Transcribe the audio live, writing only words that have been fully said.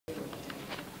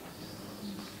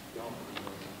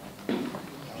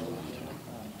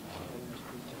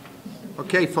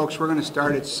Okay, folks, we're going to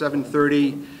start at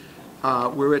 7:30.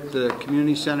 We're at the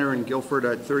Community Center in Guilford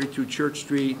at 32 Church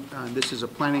Street. This is a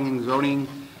Planning and Zoning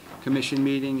Commission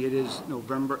meeting. It is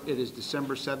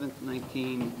December 7th,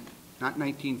 not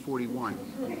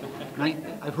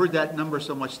 1941. I've heard that number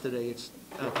so much today. It's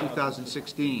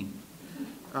 2016.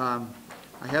 I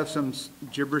have some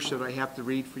gibberish that I have to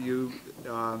read for you.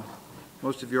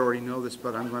 Most of you already know this,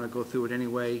 but I'm going to go through it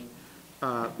anyway.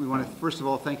 We want to, first of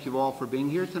all, thank you all for being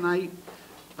here tonight.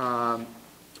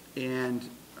 In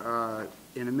a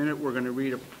minute, we're going to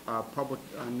read a public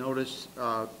notice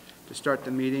to start the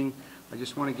meeting. I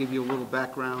just want to give you a little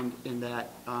background in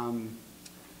that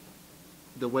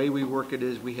the way we work it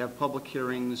is we have public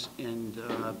hearings, and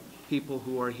people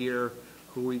who are here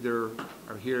who either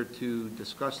are here to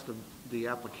discuss the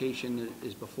application that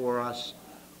is before us,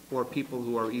 or people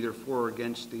who are either for or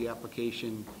against the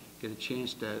application get a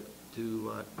chance to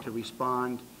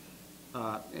respond.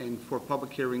 And for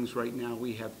public hearings right now,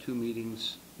 we have two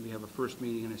meetings. We have a first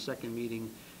meeting and a second meeting,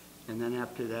 and then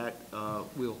after that,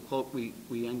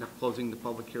 we end up closing the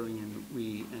public hearing and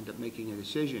we end up making a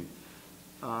decision.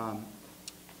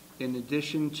 In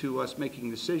addition to us making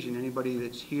a decision, anybody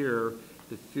that's here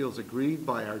that feels aggrieved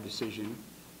by our decision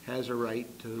has a right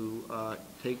to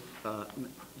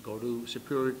go to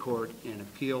Superior Court and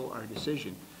appeal our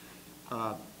decision.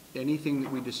 Anything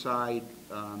that we decide,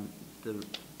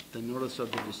 the notice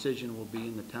of the decision will be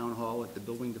in the town hall at the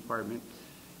building department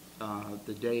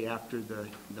the day after the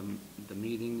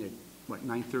meeting at, what,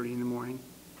 9:30 in the morning?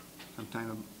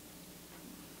 Sometime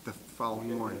the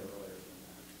following morning.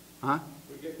 Huh?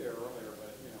 We get there earlier,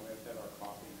 but you know, we have to have our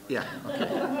coffee. Yeah,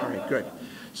 okay. All right, good.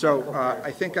 So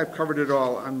I think I've covered it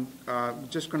all. I'm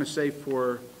just going to say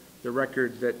for the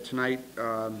record that tonight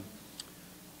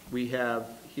we have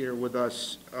here with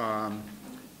us,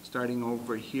 starting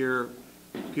over here,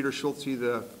 Peter Schultze,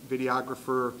 the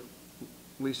videographer,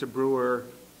 Lisa Brewer,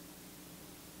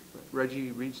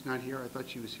 Reggie Reed's not here? I thought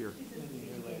she was here. She's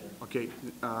here later. Okay,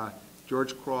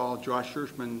 George Krawall, Josh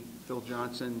Hirschman, Phil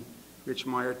Johnson, Rich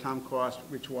Meyer, Tom Cost,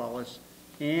 Rich Wallace,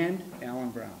 and Alan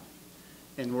Brown.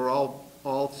 And we're all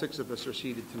six of us are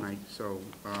seated tonight, so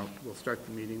we'll start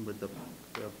the meeting with the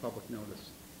public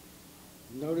notice.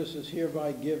 Notice is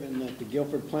hereby given that the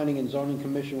Guilford Planning and Zoning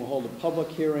Commission will hold a public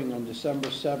hearing on December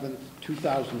 7th,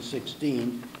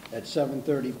 2016 at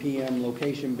 7:30 p.m.,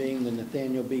 location being the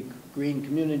Nathaniel B. Green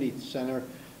Community Center,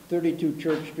 32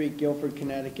 Church Street, Guilford,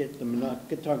 Connecticut, the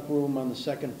Montauk Room on the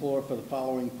second floor for the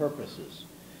following purposes.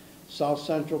 South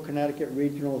Central Connecticut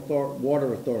Regional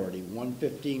Water Authority,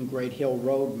 115 Great Hill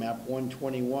Road, map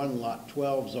 121, lot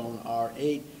 12, zone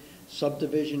R8,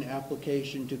 subdivision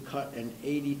application to cut an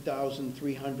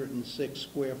 80,306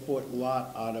 square foot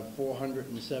lot out of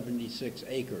 476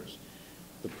 acres.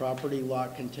 The property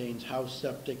lot contains house,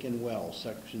 septic, and well,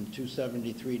 section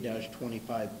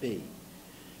 273-25B.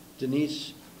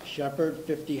 Denise Shepard,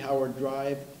 50 Howard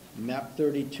Drive, map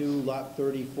 32, lot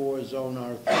 34, zone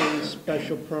R3,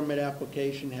 special permit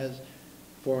application has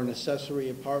for an accessory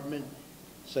apartment,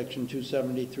 section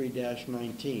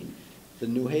 273-19. The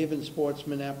New Haven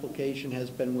Sportsman application has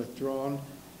been withdrawn.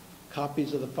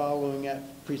 Copies of the following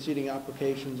preceding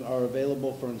applications are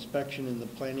available for inspection in the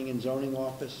Planning and Zoning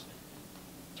Office,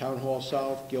 Town Hall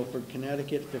South, Guilford,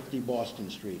 Connecticut, 50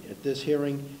 Boston Street. At this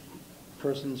hearing,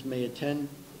 persons may attend,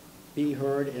 be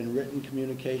heard, and written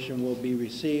communication will be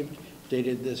received.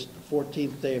 Dated this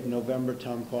 14th day of November,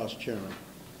 Tom Cost, Chairman.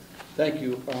 Thank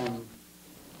you.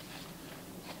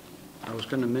 I was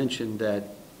going to mention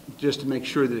that just to make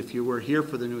sure that if you were here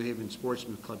for the New Haven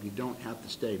Sportsman Club, you don't have to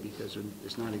stay because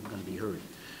it's not even going to be heard.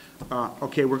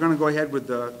 Okay, we're going to go ahead with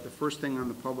the first thing on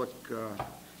the public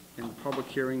in the public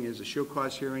hearing is a show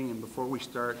cause hearing. And before we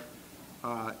start,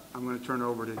 I'm going to turn it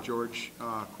over to George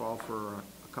Krawall for a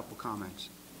couple comments.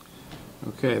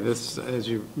 Okay, this, as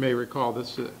you may recall,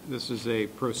 this is a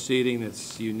proceeding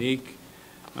that's unique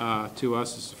to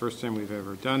us. It's the first time we've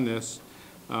ever done this.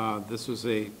 This was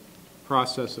a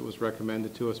process that was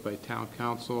recommended to us by Town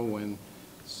Council when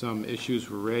some issues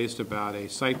were raised about a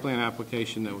site plan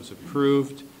application that was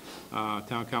approved.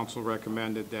 Town Council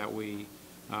recommended that we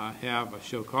have a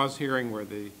show cause hearing where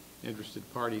the interested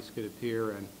parties could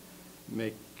appear and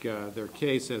make their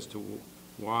case as to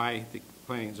why the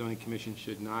Planning and Zoning Commission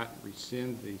should not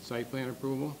rescind the site plan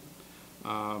approval.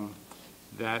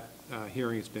 That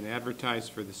hearing has been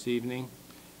advertised for this evening.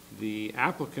 The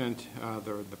applicant,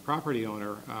 the property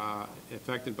owner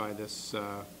affected by this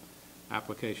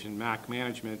application, MAC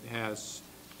Management, has,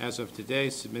 as of today,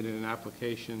 submitted an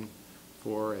application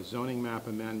for a zoning map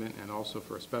amendment and also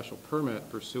for a special permit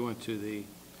pursuant to the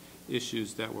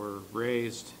issues that were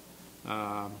raised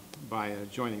by an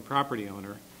adjoining property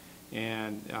owner.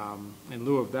 And in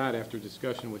lieu of that, after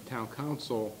discussion with town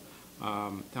council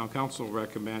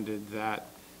recommended that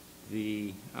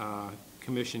the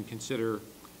commission consider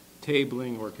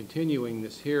tabling or continuing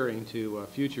this hearing to a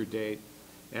future date,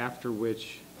 after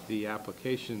which the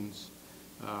applications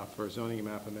for zoning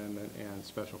map amendment and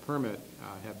special permit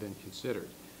have been considered.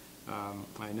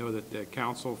 I know that the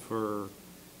counsel for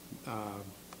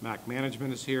MAC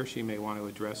Management is here. She may want to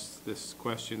address this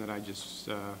question that I just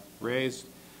raised.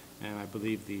 And I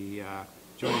believe the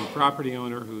adjoining property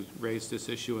owner who raised this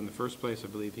issue in the first place, I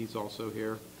believe he's also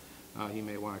here. He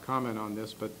may want to comment on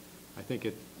this, but I think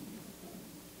it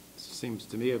seems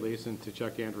to me, at least, and to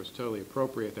Chuck Andrews, totally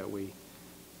appropriate that we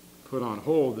put on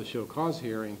hold the show cause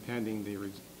hearing pending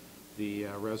the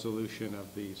resolution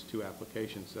of these two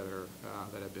applications that are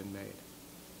that have been made.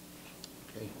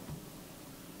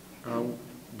 Okay.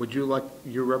 Would you like,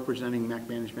 you're representing MAC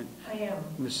Management? I am.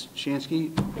 Ms.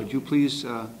 Shansky, would you please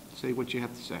say what you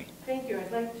have to say? Thank you.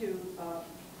 I'd like to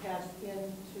pass in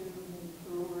to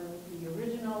Brewer the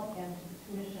original and to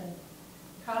the commission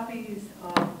copies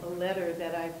of a letter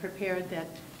that I prepared that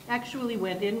actually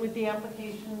went in with the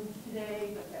applications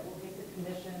today, but that will give the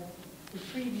commission a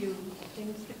preview of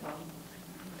things to come.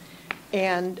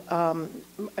 And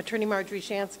Attorney Marjorie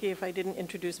Shansky, if I didn't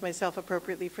introduce myself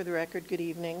appropriately for the record, good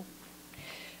evening.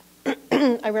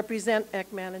 I represent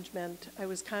MAC Management. I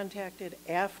was contacted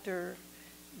after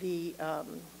the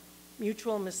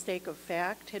mutual mistake of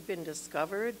fact had been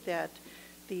discovered that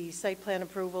the site plan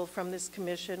approval from this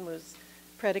commission was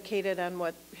predicated on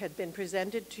what had been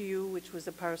presented to you, which was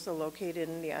a parcel located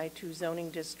in the I-2 zoning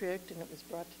district, and it was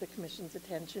brought to the commission's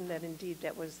attention that indeed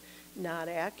that was not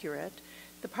accurate.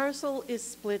 The parcel is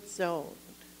split zoned,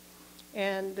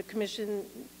 and the commission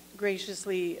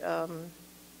graciously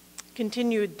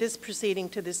continued this proceeding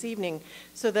to this evening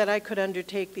so that I could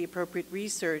undertake the appropriate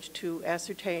research to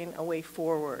ascertain a way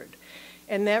forward.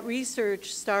 And that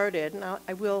research started, and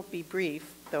I will be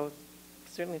brief, though it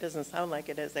certainly doesn't sound like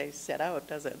it as I set out,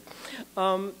 does it?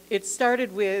 It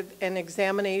started with an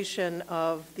examination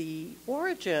of the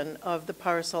origin of the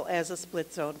parcel as a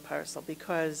split zone parcel,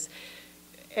 because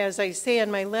as I say in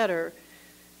my letter,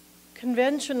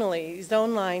 conventionally,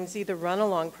 zone lines either run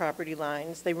along property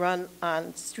lines, they run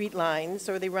on street lines,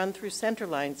 or they run through center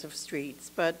lines of streets.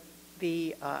 But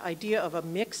the idea of a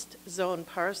mixed zone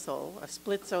parcel, a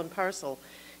split zone parcel,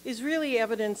 is really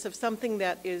evidence of something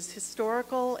that is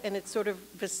historical and it's sort of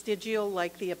vestigial,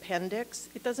 like the appendix.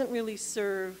 It doesn't really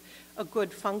serve a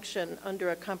good function under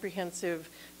a comprehensive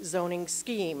zoning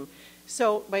scheme.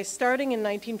 So by starting in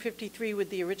 1953 with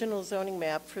the original zoning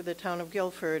map for the town of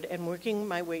Guilford and working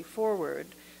my way forward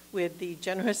with the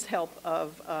generous help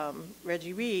of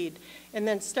Reggie Reed, and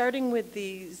then starting with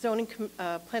the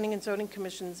Planning and Zoning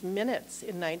Commission's minutes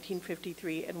in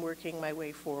 1953 and working my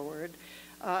way forward,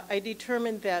 I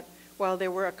determined that while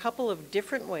there were a couple of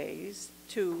different ways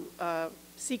to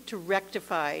seek to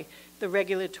rectify the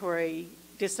regulatory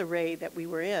disarray that we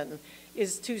were in,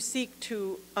 is to seek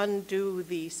to undo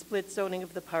the split zoning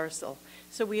of the parcel.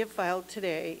 So we have filed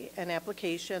today an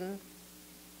application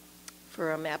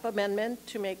for a map amendment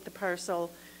to make the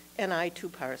parcel an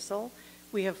I-2 parcel.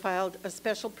 We have filed a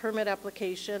special permit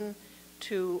application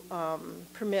to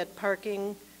permit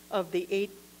parking of the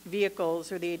 8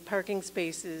 vehicles or the 8 parking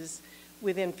spaces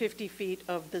within 50 feet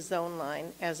of the zone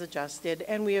line as adjusted,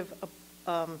 and we have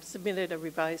submitted a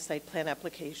revised site plan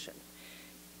application.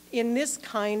 In this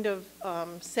kind of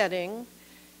setting,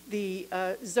 the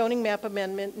zoning map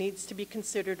amendment needs to be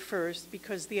considered first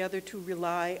because the other two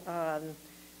rely on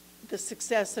the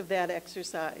success of that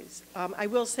exercise. I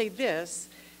will say this,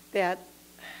 that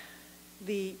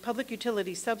the public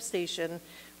utility substation,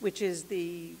 which is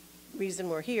the reason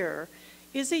we're here,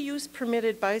 is a use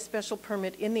permitted by special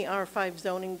permit in the R5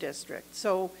 zoning district.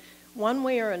 So one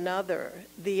way or another,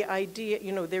 the idea,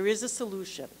 you know, there is a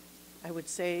solution. I would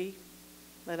say,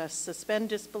 let us suspend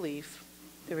disbelief.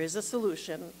 There is a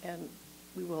solution, and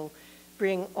we will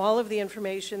bring all of the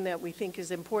information that we think is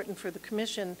important for the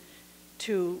commission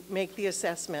to make the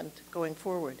assessment going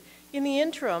forward. In the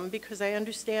interim, because I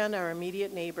understand our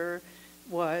immediate neighbor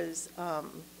was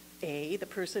A, the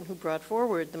person who brought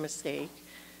forward the mistake,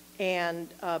 and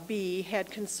B, had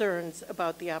concerns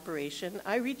about the operation,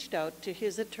 I reached out to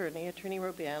his attorney, Attorney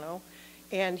Robano,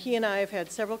 and he and I have had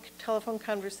several telephone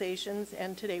conversations,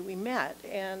 and today we met.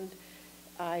 And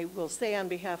I will say on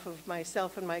behalf of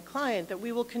myself and my client that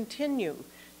we will continue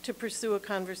to pursue a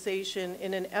conversation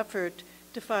in an effort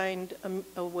to find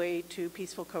a way to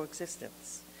peaceful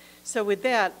coexistence. So with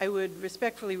that, I would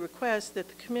respectfully request that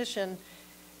the commission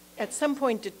at some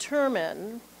point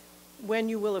determine when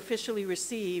you will officially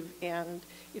receive, and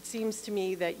it seems to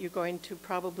me that you're going to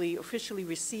probably officially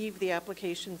receive the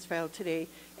applications filed today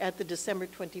at the December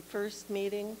 21st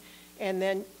meeting, and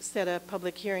then set a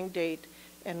public hearing date,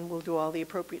 and we'll do all the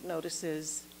appropriate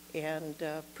notices, and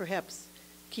perhaps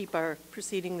keep our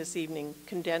proceeding this evening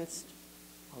condensed,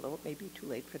 although it may be too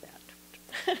late for that,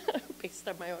 based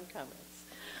on my own comments.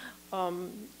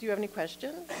 Do you have any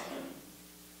questions?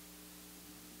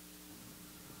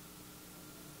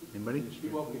 Anybody?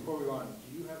 Well, before we go on,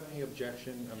 do you have any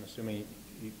objection, I'm assuming,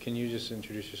 can you just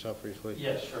introduce yourself briefly?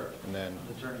 Yes, sure. And then,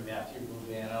 Attorney Matthew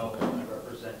Buvano, I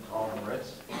represent Colin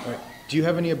Ritz. all right. Do you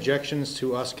have any objections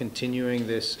to us continuing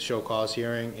this show cause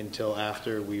hearing until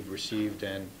after we've received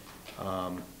and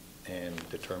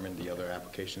determined the other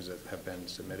applications that have been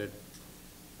submitted?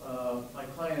 My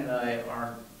client and I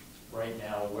aren't right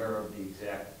now aware of the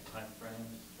exact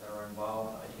timeframes that are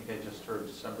involved. I think I just heard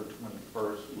December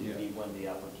 21st would be when the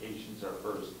applications are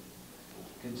first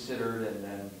considered and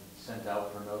then sent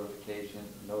out for notification.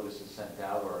 Notice is sent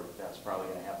out, or that's probably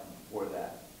going to happen before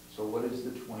that. So what is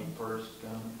the 21st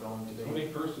going to be?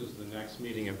 21st is the next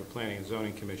meeting of the Planning and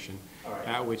Zoning Commission, All right.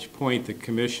 at which point the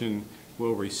commission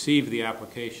will receive the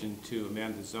application to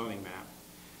amend the zoning map.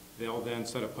 They'll then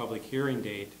set a public hearing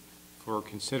date for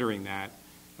considering that,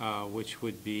 which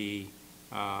would be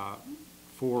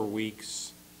 4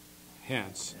 weeks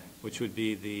hence, which would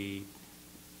be the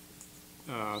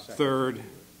third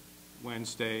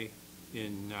Wednesday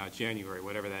in January,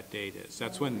 whatever that date is.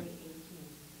 That's when,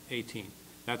 18th.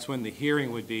 That's when the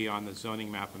hearing would be on the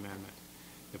zoning map amendment.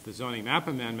 If the zoning map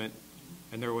amendment,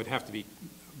 and there would have to be,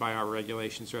 by our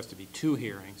regulations, there has to be 2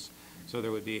 hearings. So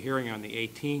there would be a hearing on the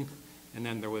 18th, and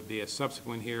then there would be a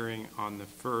subsequent hearing on the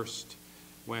first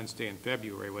Wednesday in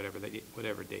February,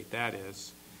 whatever date that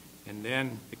is. And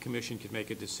then the commission could make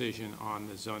a decision on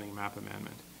the zoning map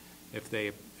amendment. If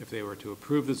they were to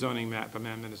approve the zoning map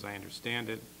amendment, as I understand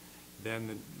it,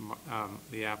 then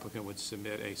the applicant would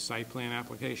submit a site plan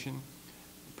application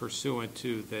pursuant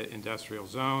to the industrial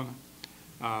zone.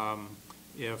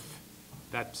 If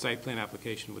that site plan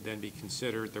application would then be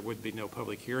considered, there would be no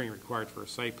public hearing required for a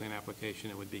site plan application.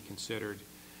 It would be considered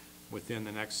within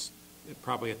the next,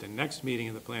 probably at the next meeting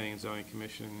of the Planning and Zoning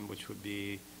Commission, which would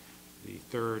be the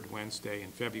third Wednesday in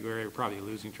February. We're probably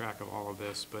losing track of all of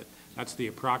this, but that's the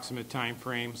approximate time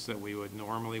frames that we would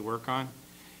normally work on.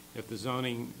 If the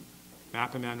zoning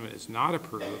map amendment is not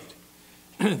approved,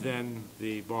 then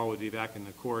the ball would be back in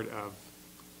the court of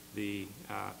the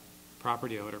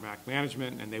property owner, MAC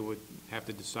Management, and they would have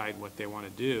to decide what they want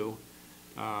to do.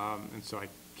 And so I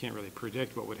can't really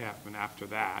predict what would happen after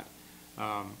that.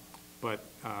 But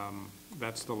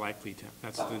that's the likely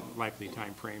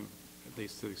time frame, at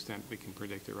least to the extent we can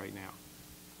predict it right now.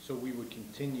 So we would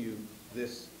continue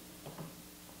this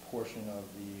portion of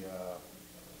the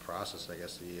process, I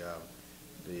guess,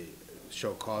 the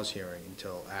show cause hearing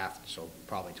until after, so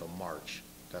probably until March.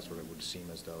 That's what it would seem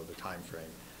as though the time frame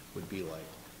would be like.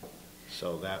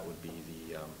 So that would be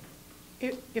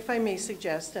the... If I may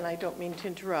suggest, and I don't mean to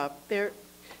interrupt,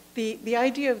 the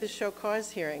idea of the show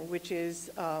cause hearing, which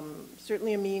is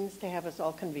certainly a means to have us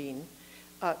all convene,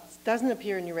 doesn't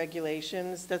appear in your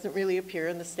regulations, doesn't really appear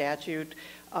in the statute,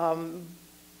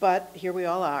 but here we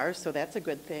all are, so that's a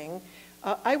good thing.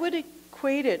 I would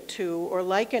equate it to, or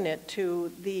liken it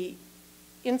to, the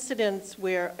incidents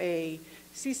where a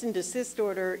cease and desist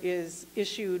order is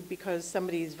issued because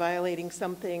somebody's violating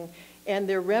something, and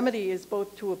their remedy is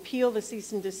both to appeal the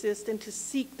cease and desist and to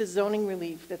seek the zoning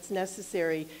relief that's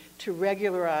necessary to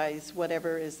regularize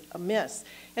whatever is amiss.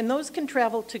 And those can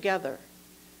travel together,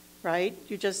 right?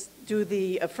 You just do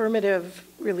the affirmative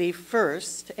relief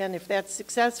first, and if that's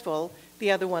successful, the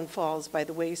other one falls by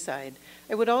the wayside.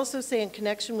 I would also say in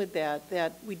connection with that,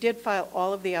 that we did file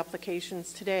all of the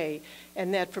applications today,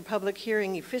 and that for public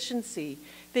hearing efficiency,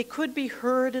 they could be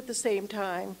heard at the same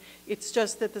time. It's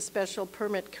just that the special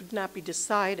permit could not be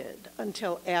decided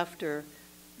until after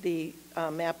the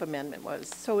map amendment was.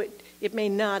 So it may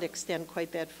not extend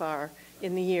quite that far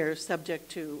in the year,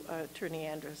 subject to Attorney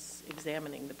Andrus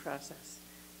examining the process.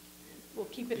 We'll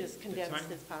keep it as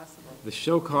condensed as possible. The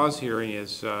show cause hearing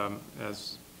is,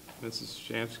 as Mrs.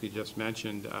 Shansky just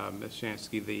mentioned, Ms.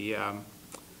 Shansky,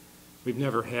 we've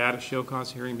never had a show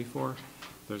cause hearing before.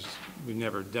 We've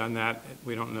never done that.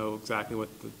 We don't know exactly what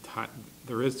the time,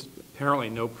 there is apparently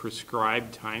no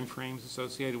prescribed time frames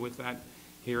associated with that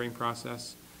hearing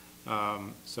process.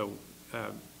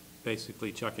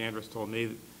 Basically Chuck Andrus told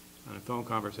me on a phone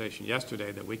conversation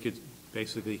yesterday that we could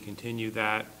basically continue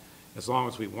that as long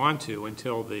as we want to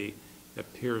until it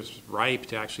appears ripe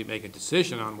to actually make a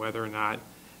decision on whether or not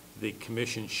the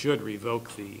commission should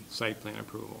revoke the site plan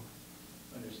approval.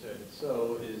 Understood.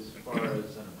 So as far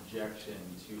as an objection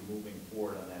to moving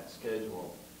forward on that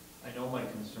schedule, I know my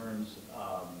concerns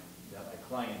that my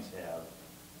clients have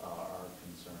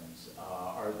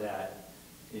are that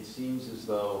it seems as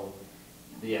though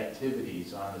the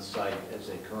activities on the site as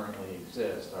they currently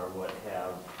exist are what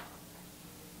have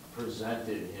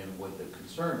presented him with the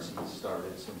concerns he's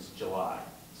started since July.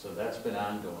 So that's been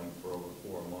ongoing for over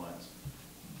 4 months.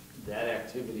 That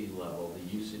activity level,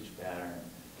 the usage pattern,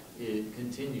 it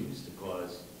continues to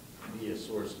be a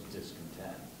source of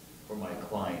discontent for my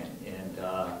client. And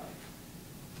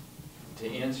to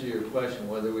answer your question,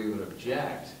 whether we would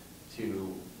object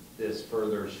to this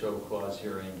further show cause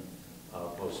hearing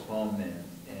postponement,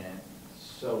 and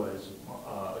so as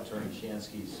Attorney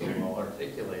Shansky so well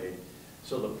articulated,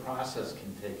 so the process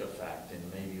can take effect and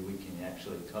maybe we can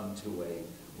actually come to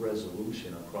a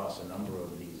resolution across a number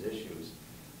of these issues,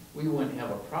 we wouldn't have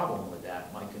a problem with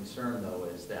that. My concern, though,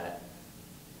 is that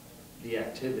the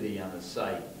activity on the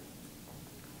site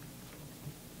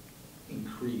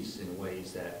increase in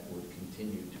ways that would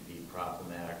continue to be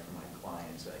problematic for my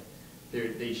clients.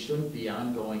 They shouldn't be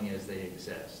ongoing as they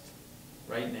exist.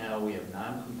 Right now, we have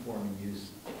non-conforming use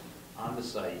on the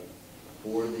site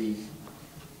for the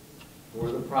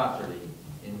property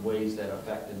in ways that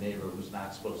affect the neighbor who's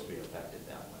not supposed to be affected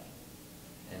that way.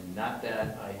 And not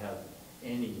that I have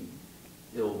any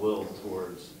ill will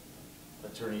towards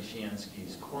Attorney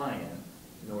Shansky's client,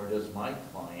 nor does my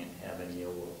client have any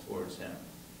ill will towards him.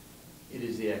 It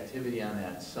is the activity on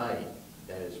that site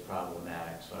that is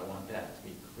problematic, so I want that to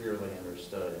be clearly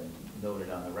understood and noted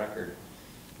on the record.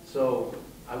 So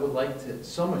I would like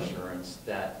some assurance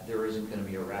that there isn't going to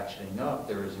be a ratcheting up,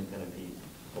 there isn't going to be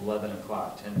 11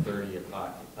 o'clock, 10:30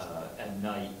 o'clock at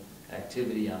night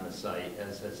activity on the site,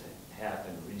 as has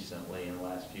happened recently in the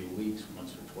last few weeks,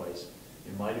 once or twice.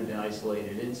 It might have been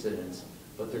isolated incidents,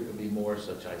 but there could be more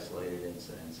such isolated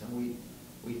incidents. And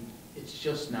it's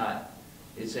just not,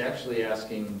 it's actually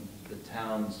asking the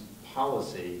town's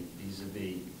policy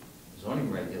vis-a-vis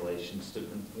zoning regulations to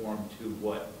conform to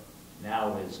what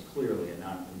now is clearly a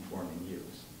non-conforming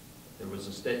use. There was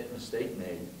a mistake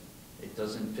made. It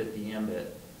doesn't fit the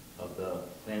ambit of the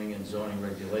planning and zoning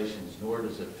regulations, nor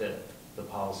does it fit the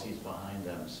policies behind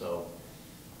them. So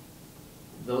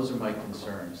those are my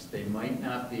concerns. They might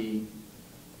not be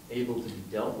able to be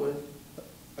dealt with.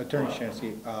 Attorney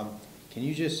Shansky, can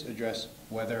you just address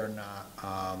whether or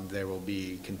not there will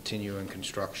be continuing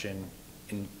construction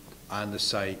on the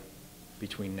site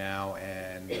between now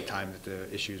and the time that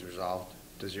the issue is resolved?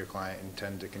 Does your client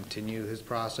intend to continue his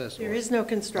process? There is no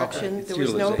construction. Okay. There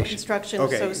was no construction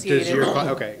okay. associated.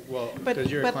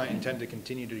 Does your client intend to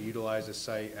continue to utilize the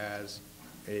site as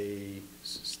a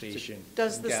station?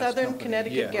 Does the gas Southern company?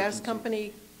 Connecticut Yeah. Gas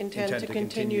Company intend to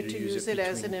continue to use it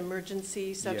as an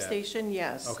emergency substation?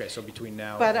 Yes. Okay, so between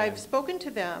now But and... I've spoken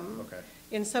to them Okay.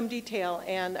 in some detail,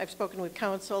 and I've spoken with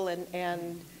council,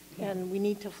 and we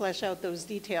need to flesh out those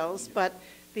details. But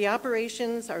the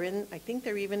operations are in, I think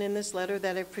they're even in this letter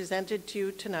that I've presented to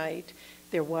you tonight.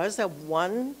 There was a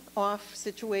one-off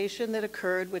situation that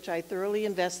occurred, which I thoroughly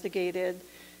investigated.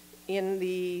 In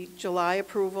the July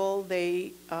approval,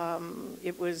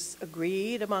 it was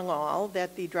agreed among all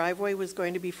that the driveway was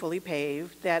going to be fully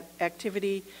paved, that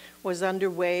activity was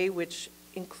underway, which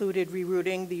included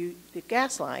rerouting the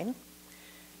gas line.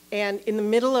 And in the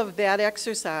middle of that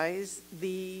exercise,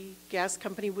 the gas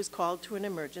company was called to an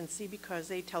emergency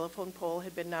because a telephone pole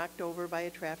had been knocked over by a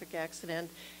traffic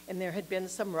accident, and there had been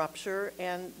some rupture,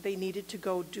 and they needed to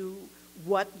go do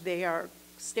what they are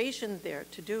stationed there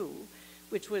to do,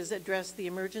 which was address the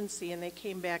emergency, and they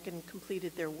came back and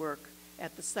completed their work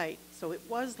at the site. So it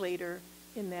was later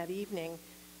in that evening,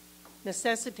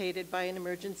 necessitated by an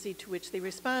emergency to which they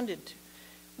responded to.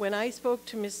 When I spoke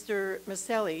to Mr.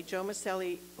 Maselli, Joe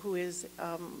Maselli, who is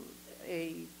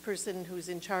a person who's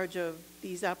in charge of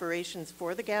these operations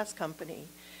for the gas company,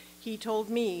 he told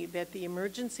me that the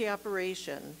emergency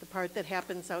operation, the part that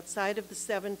happens outside of the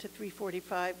 7 to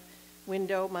 3:45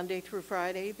 window, Monday through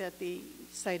Friday, that the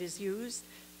site is used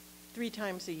 3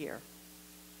 times a year,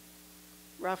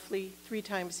 roughly 3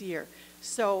 times a year.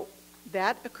 So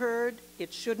that occurred.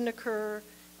 It shouldn't occur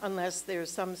unless there's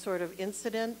some sort of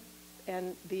incident,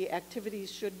 and the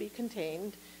activities should be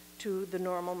contained to the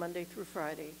normal Monday through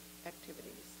Friday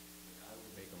activities. I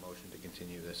would make a motion to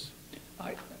continue this.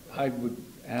 I would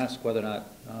ask whether or not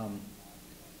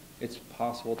it's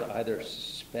possible to either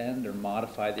suspend or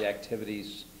modify the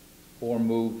activities or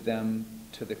move them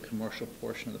to the commercial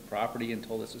portion of the property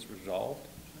until this is resolved?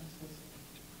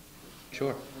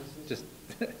 Sure. Just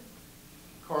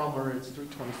Carl Murray, it's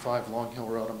 325 Long Hill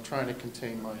Road. I'm trying to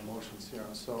contain my emotions here.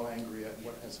 I'm so angry at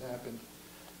what has happened.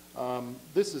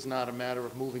 This is not a matter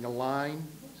of moving a line.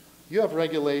 You have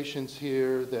regulations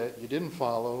here that you didn't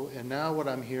follow, and now what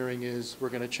I'm hearing is we're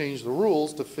going to change the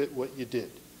rules to fit what you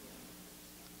did.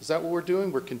 Is that what we're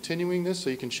doing? We're continuing this so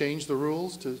you can change the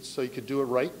rules so you could do it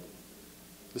right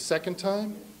the second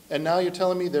time? And now you're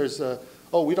telling me there's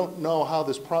we don't know how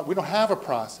we don't have a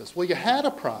process. Well, you had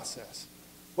a process.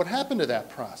 What happened to that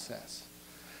process?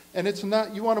 And it's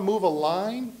not, you want to move a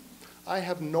line? I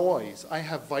have noise, I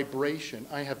have vibration,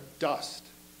 I have dust,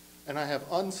 and I have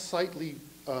unsightly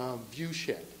view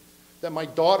shed that my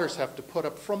daughters have to put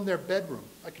up from their bedroom.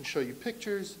 I can show you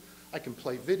pictures, I can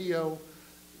play video.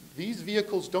 These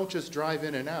vehicles don't just drive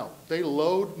in and out. They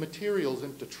load materials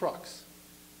into trucks.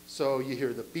 So you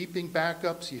hear the beeping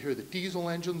backups, you hear the diesel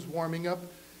engines warming up,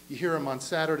 you hear them on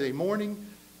Saturday morning,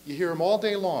 you hear them all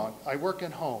day long. I work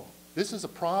at home. This is a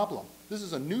problem. This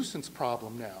is a nuisance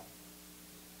problem now.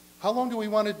 How long do we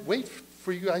want to wait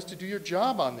for you guys to do your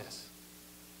job on this?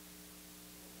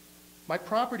 My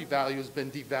property value has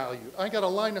been devalued. I got a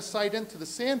line of sight into the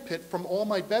sand pit from all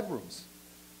my bedrooms.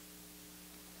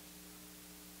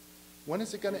 When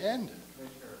is it going to end?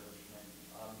 Commissioner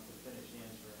Hirschman, to finish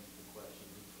answering the question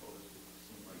you posed, it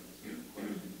seemed like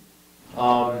this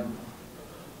question.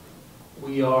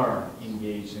 We are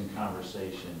engaged in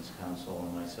conversations, counsel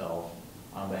and myself,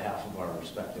 on behalf of our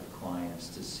respective clients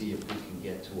to see if we can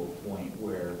get to a point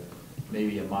where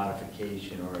maybe a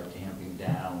modification or a tamping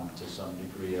down to some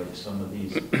degree of some of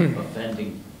these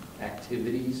offending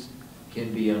activities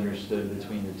can be understood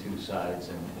between the two sides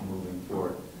and moving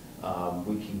forward.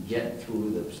 We can get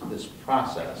through this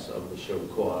process of the show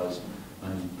cause,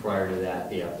 and prior to that,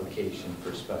 the application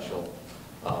for special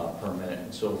permit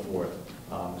and so forth,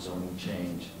 zoning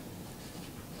change.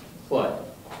 But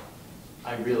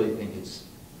I really think it's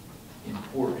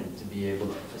important to be able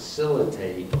to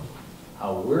facilitate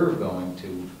how we're going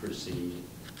to proceed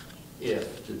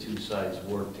if the two sides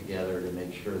work together to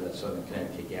make sure that Southern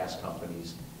Connecticut Gas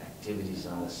Company's activities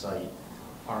on the site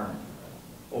aren't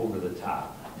over the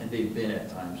top. And they've been at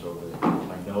times over the top.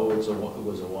 I know it was a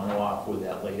one-off with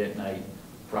that late at night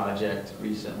project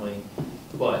recently,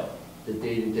 but the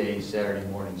day-to-day Saturday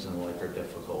mornings and the like are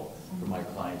difficult for my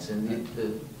clients. And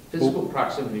the physical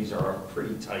proximities are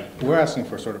pretty tight. We're asking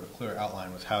for sort of a clear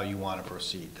outline with how you want to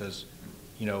proceed, because,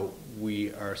 you know,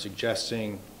 we are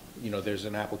suggesting, you know, there's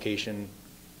an application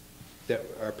that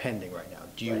are pending right now.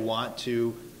 Do you want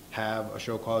to have a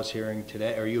show cause hearing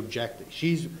today? Are you objecting?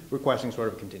 She's requesting sort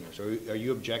of a continuance. Are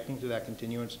you objecting to that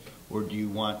continuance, or do you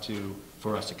want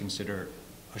for us to consider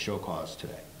a show cause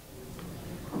today?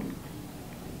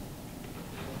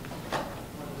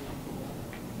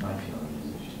 My feeling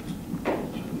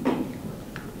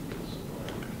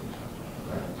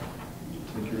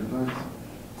Take your advice.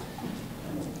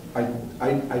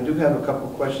 I do have a couple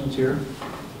of questions here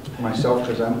myself,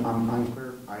 because I'm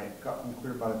unclear. I'm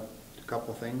clear about a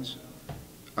couple of things.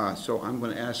 So I'm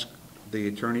going to ask the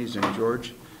attorneys and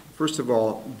George. First of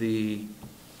all,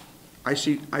 I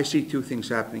see two things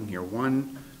happening here.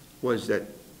 One was that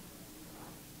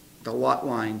the lot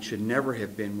line should never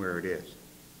have been where it is,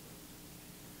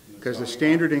 because the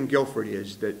standard in Guilford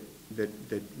is that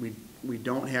we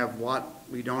don't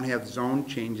have zone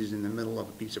changes in the middle of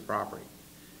a piece of property.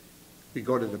 We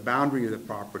go to the boundary of the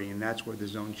property, and that's where the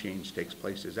zone change takes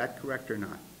place. Is that correct or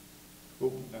not?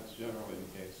 That's generally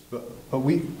the case.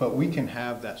 But we can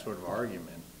have that sort of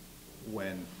argument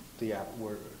when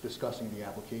we're discussing the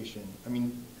application. I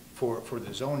mean, for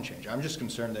the zone change. I'm just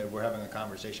concerned that we're having a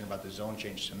conversation about the zone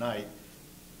change tonight.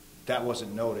 That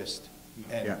wasn't noticed,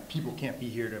 and people can't be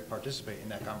here to participate in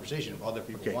that conversation if other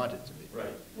people want it to be. right.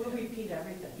 We'll repeat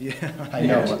everything. Yeah, I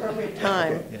know. At appropriate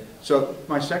time. Okay. So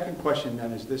my second question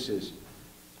then is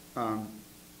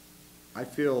I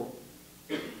feel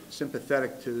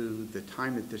sympathetic to the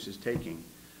time that this is taking.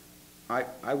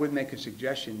 I would make a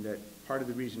suggestion that part of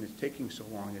the reason it's taking so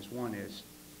long is, one is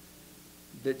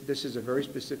that this is a very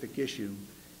specific issue,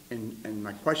 and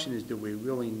my question is, do we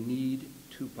really need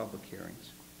two public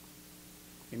hearings?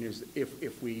 And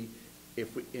if we,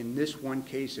 in this one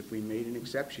case, if we made an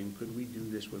exception, could we do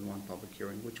this with one public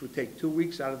hearing, which would take 2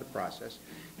 weeks out of the process?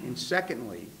 And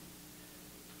secondly,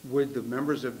 would the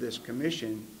members of this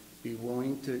commission be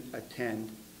willing to attend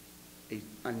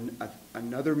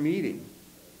another meeting,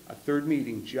 a third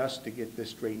meeting, just to get this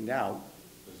straightened out?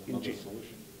 There's another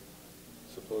solution.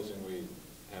 Supposing we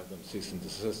have them cease and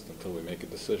desist until we make a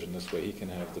decision. This way he can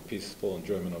have the peaceful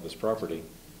enjoyment of his property,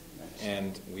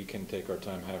 and we can take our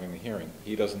time having the hearing.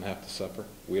 He doesn't have to suffer.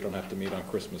 We don't have to meet on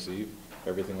Christmas Eve.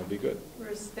 everything will be good.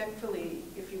 Respectfully,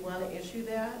 if you want to issue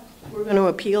that, we're going to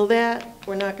appeal that.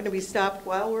 We're not going to be stopped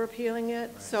while we're appealing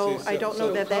it. So See, I don't know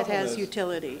so that the that problem has is-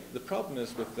 utility. The problem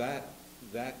is with that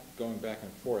going back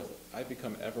and forth, I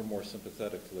become ever more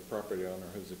sympathetic to the property owner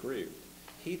who's aggrieved.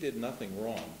 He did nothing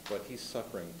wrong, but he's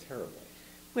suffering terribly.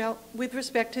 Well, with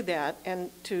respect to that, and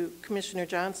to Commissioner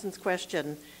Johnson's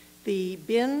question, the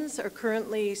bins are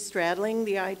currently straddling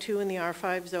the I-2 and the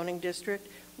R5 zoning district.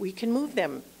 We can move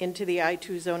them into the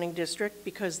I-2 zoning district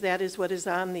because that is what is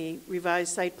on the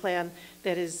revised site plan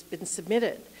that has been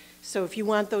submitted. So if you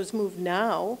want those moved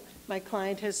now, my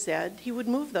client has said he would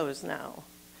move those now.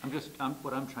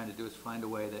 What I'm trying to do is find a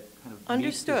way that kind of meets the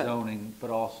Understood. zoning, but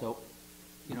also,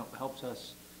 helps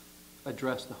us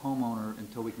address the homeowner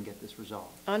until we can get this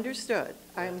resolved. Understood.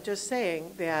 I'm just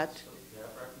saying that, So that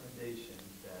recommendation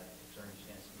that Attorney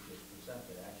Shansky just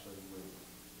presented actually would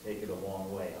take it a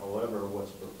long way. However,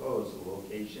 what's proposed, the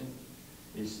location,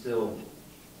 is still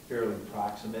fairly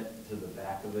proximate to the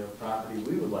back of their property.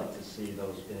 We would like to see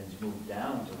those bins moved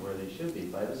down to where they should be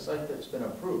by the site that's been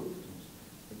approved.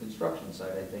 The construction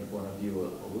site, I think one of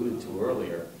you alluded to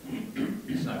earlier,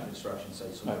 it's not a construction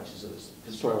site so much as a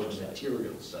construction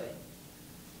material site.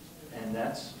 And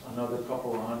that's another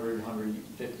couple of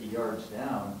 150 yards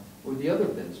down where the other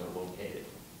bins are located.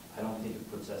 I don't think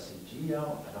it puts SEG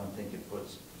out. I don't think it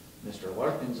puts Mr.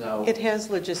 Larkins out. it has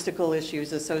logistical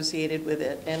issues associated with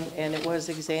it, and it was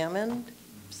examined.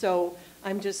 So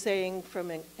I'm just saying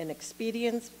from an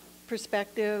expedience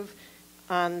perspective,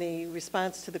 on the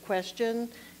response to the question,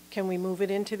 can we move it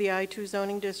into the I-2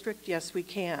 zoning district? Yes, we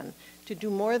can. To do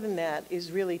more than that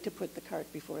is really to put the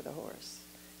cart before the horse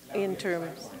in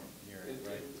terms,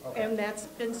 and that's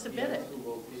been submitted.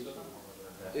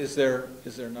 Is there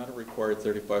not a required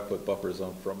 35-foot buffer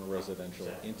zone from the residential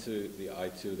into the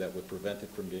I-2 that would prevent it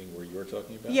from being where you're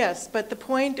talking about? Yes, but the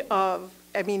point of,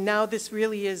 now this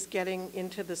really is getting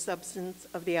into the substance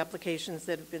of the applications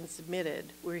that have been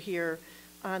submitted. We're here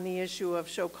on the issue of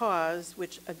show cause,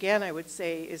 which again I would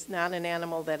say is not an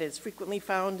animal that is frequently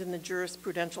found in the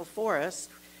jurisprudential forest,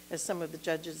 as some of the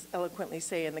judges eloquently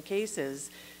say in the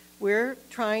cases. We're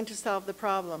trying to solve the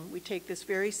problem. We take this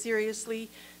very seriously.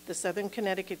 The Southern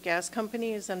Connecticut Gas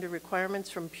Company is under requirements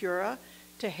from PURA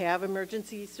to have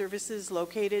emergency services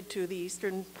located to the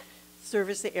eastern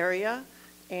service area.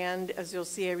 And as you'll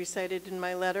see, I recited in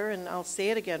my letter, and I'll say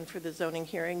it again for the zoning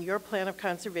hearing, your plan of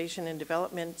conservation and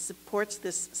development supports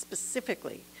this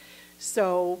specifically.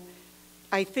 So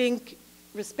I think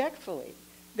respectfully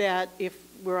that if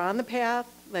we're on the path,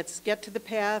 let's get to the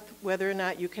path, whether or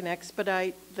not you can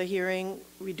expedite the hearing,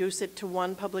 reduce it to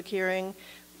one public hearing,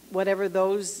 whatever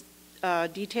those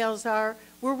details are,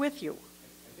 we're with you.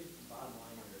 I think the bottom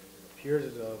line here is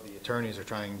it appears as though the attorneys are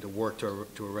trying to work to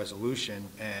a resolution,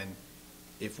 and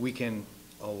if we can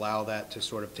allow that to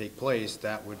sort of take place,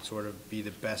 that would sort of be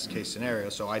the best case scenario.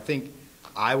 So I think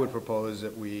I would propose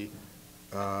that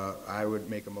I would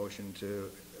make a motion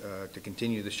to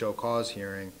continue the show cause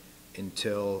hearing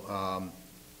until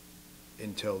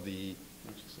the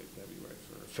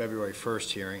February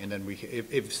 1st hearing, and then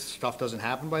if stuff doesn't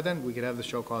happen by then, we could have the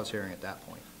show cause hearing at that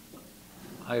point.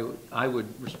 I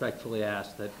would respectfully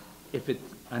ask that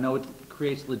I know it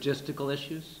creates logistical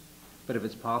issues, but if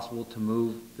it's possible to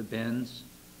move the bins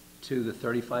to the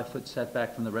 35-foot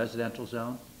setback from the residential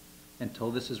zone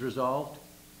until this is resolved,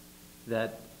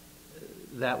 that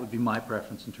would be my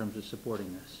preference in terms of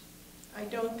supporting this. I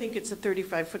don't think it's a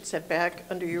 35-foot setback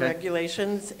under your Okay.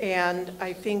 regulations, and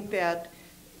I think that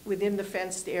within the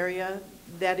fenced area,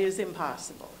 that is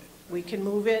impossible. We can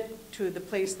move it to the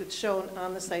place that's shown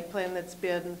on the site plan that's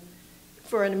been,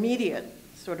 for an immediate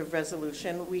sort of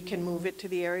resolution, we can move it to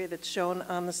the area that's shown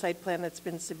on the site plan that's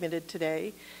been submitted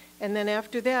today. And then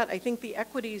after that, I think the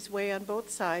equities weigh on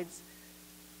both sides.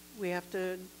 We have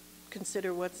to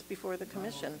consider what's before the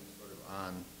commission. Sort of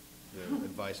on the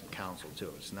advice of counsel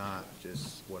too. It's not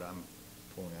just what I'm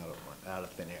pulling out of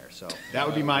thin air. So that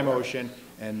would be my motion,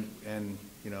 and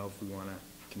if we want to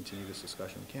continue this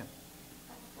discussion, we can.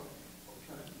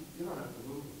 You don't have to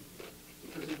move them,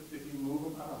 because if you move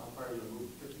them, I don't know how far you're going to move,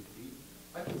 50 feet.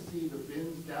 I can see the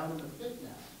bins down in the pit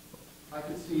now. I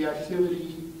can see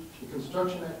activity, the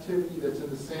construction activity that's in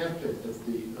the sand pit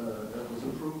that was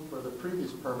approved for the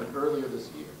previous permit earlier this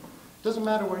year. Doesn't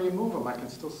matter where you move them, I can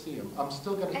still see them. I'm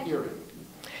still going to hear it.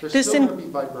 There's still going to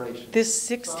be vibration. This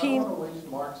So I 16... don't want to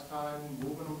waste Mark's time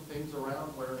moving them things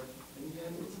around where, in the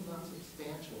end, it's not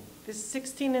substantial. This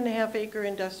 16.5-acre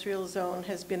industrial zone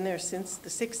has been there since the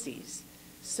 60s.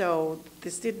 So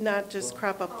this did not just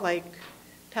crop up like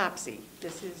Topsy.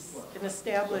 This is an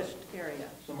established area.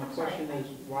 So my question is,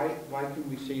 why can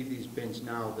we save these bins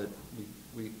now that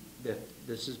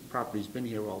that property's been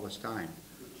here all this time?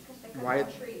 Because Why- they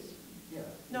cut down trees.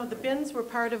 No, the bins were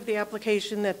part of the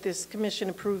application that this commission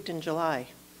approved in July.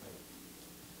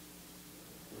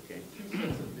 Okay. And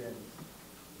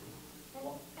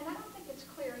I don't think it's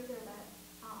clear either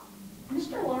that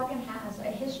Mr. Lorgan has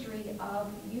a history of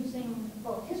using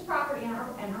both his property and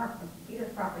our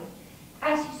Peter's property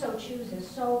as he so chooses.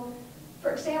 So,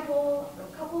 for example,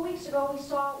 a couple of weeks ago, we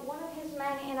saw one of his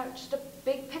men in just a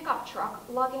big pickup truck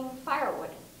lugging firewood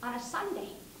on a Sunday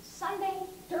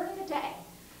during the day.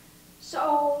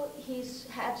 So he's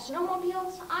had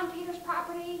snowmobiles on Peter's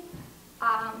property.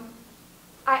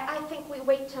 I think we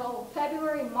wait till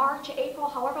February, March, April,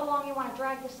 however long you want to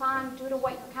drag this on due to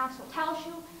what your council tells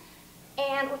you.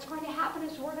 And what's going to happen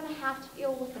is we're going to have to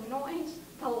deal with the noise,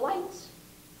 the lights.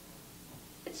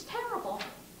 It's terrible.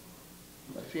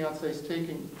 My fiance's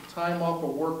taking time off of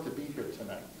work to be here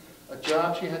tonight, a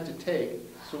job she had to take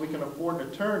so we can afford an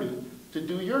attorney to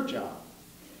do your job.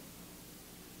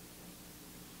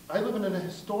 I live in a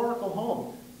historical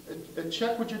home.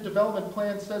 Check what your development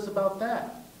plan says about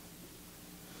that.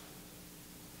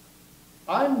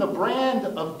 I'm the brand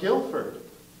of Guilford.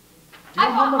 Do you I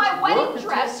know how bought much my work wedding it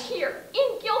dress takes? here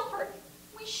in Guilford.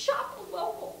 We shop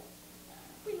local.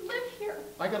 We live here.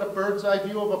 I got a bird's eye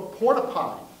view of a porta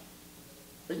potty.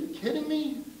 Are you kidding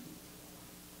me?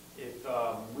 If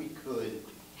we could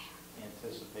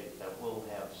anticipate that we'll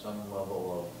have some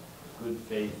level of good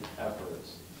faith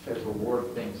efforts to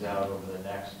work things out over the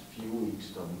next few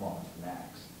weeks to a month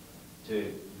max,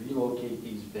 to relocate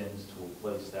these bins to a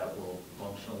place that will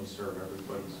functionally serve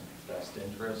everybody's best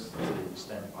interest to the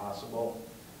extent possible,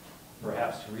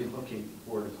 perhaps to relocate the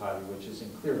porta potty, which is in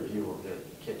clear view of the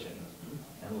kitchen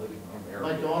and living room area.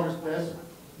 My daughter's best.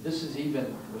 This is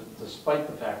even, despite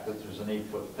the fact that there's an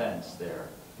 8-foot fence there,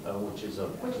 which is a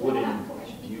wooden,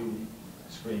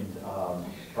 view-screened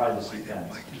privacy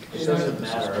fence. It doesn't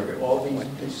matter. All these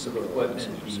pieces of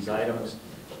equipment, these items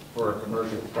for a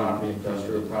commercial property,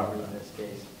 industrial property in this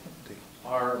case,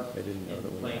 are in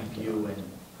plain view and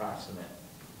proximate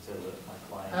to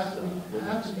my Half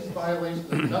client's of these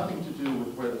violations have nothing to do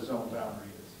with where the zone boundary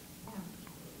is.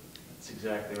 That's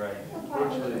exactly right.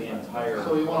 Virtually the entire.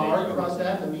 So you want to argue about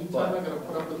that? In the meantime, I'm going to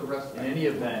put up with the rest of In it. any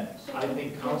event, I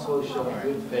think council has shown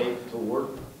good faith to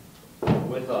work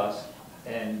with us,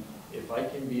 and if I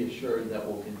can be assured that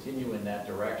we'll continue in that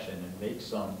direction and make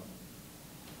some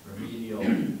remedial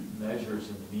measures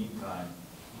in the meantime,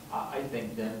 I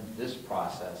think then this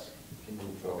process can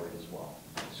move forward as well.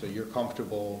 So you're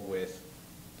comfortable with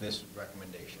this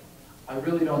recommendation? I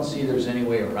really don't see there's any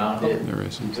way around it. There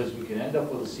isn't. Because we can end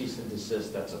up with a cease and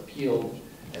desist that's appealed,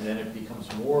 and then it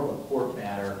becomes more of a court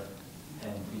matter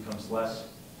and becomes less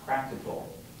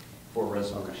practical for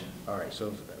resolution. All right,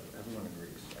 so everyone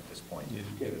agrees at this point. You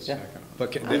didn't get a second.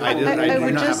 But I do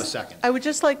not have a second. I would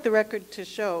just like the record to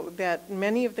show that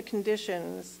many of the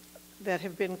conditions that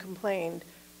have been complained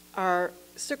are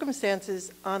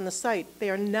circumstances on the site. They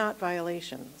are not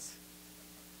violations.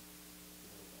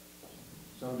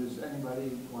 So does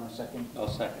anybody want a second? I'll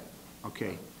second.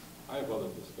 Okay. I have other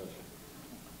discussion.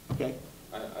 Okay.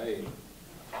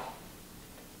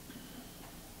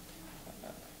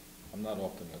 I'm not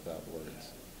often without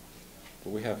words, but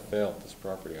we have failed this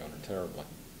property owner terribly.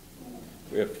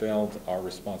 We have failed our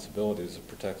responsibilities of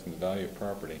protecting the value of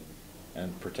property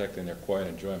and protecting their quiet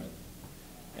enjoyment.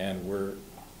 And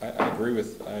I agree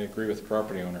with the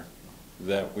property owner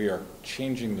that we are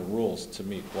changing the rules to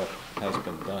meet what has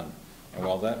been done. And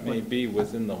while that may be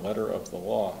within the letter of the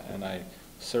law, and I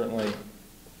certainly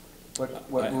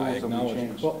What I rules have we acknowledge-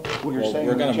 changed? Well, You're well, saying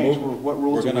we're we gonna changed, move- what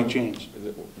rules we're have we gonna- changed?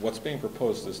 What's being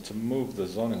proposed is to move the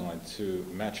zoning line to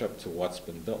match up to what's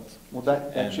been built. Well,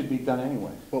 that And- should be done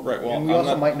anyway. Right, well, And we I'm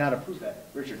also not- might not approve that.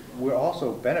 Richard, we're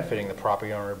also benefiting the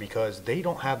property owner because they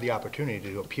don't have the opportunity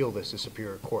to appeal this to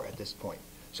Superior Court at this point.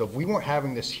 So if we weren't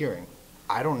having this hearing,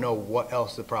 I don't know what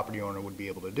else the property owner would be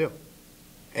able to do.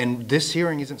 And this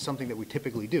hearing isn't something that we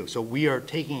typically do. So we are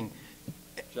taking,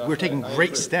 Josh, we're taking I great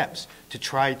agree. steps to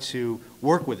try to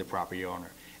work with the property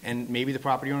owner. And maybe the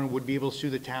property owner would be able to sue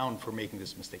the town for making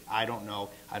this mistake. I don't know.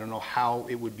 I don't know how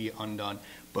it would be undone.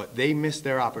 But they missed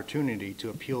their opportunity to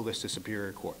appeal this to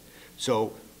Superior Court.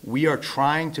 So we are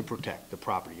trying to protect the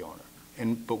property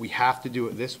owner, but we have to do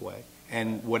it this way.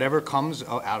 And whatever comes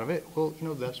out of it, well,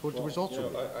 that's what the results will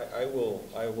be. I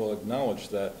will acknowledge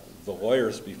that the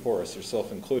lawyers before us,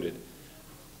 yourself included,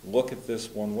 look at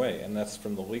this one way, and that's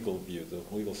from the legal view, the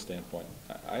legal standpoint.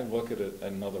 I look at it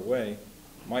another way.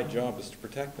 My job is to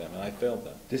protect them, and I failed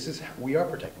them. We are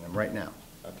protecting them right now.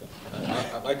 Okay.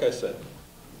 Like I said,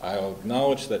 I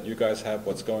acknowledge that you guys have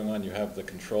what's going on, you have the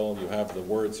control, you have the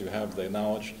words, you have the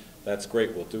knowledge. That's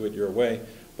great, we'll do it your way.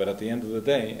 But at the end of the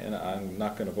day, and I'm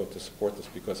not going to vote to support this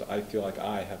because I feel like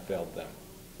I have failed them.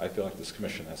 I feel like this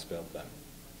commission has failed them.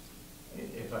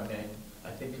 If I may, I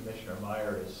think Commissioner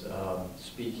Meyer is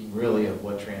speaking really of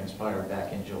what transpired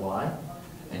back in July,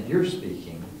 and you're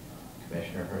speaking,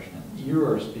 Commissioner Hirschman, you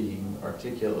are speaking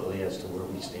articulately as to where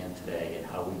we stand today and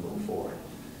how we move forward.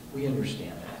 We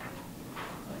understand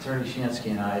that. Attorney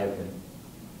Shansky and I have been,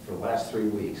 for the last 3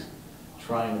 weeks,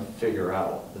 trying to figure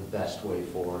out the best way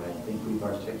forward. I think we've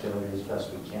articulated as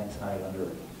best we can tonight under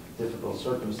difficult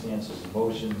circumstances,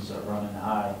 emotions are running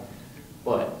high,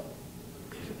 but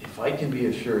if I can be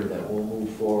assured that we'll move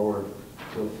forward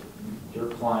with your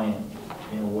client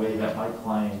in a way that my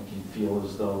client can feel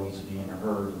as though he's being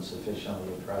heard and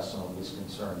sufficiently address some of his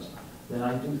concerns, then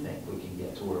I do think we can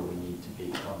get to where we need to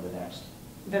be from the next.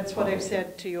 That's what I've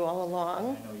said to you all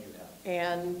along. I know you have.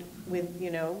 And with,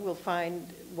 we'll find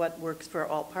what works for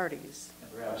all parties.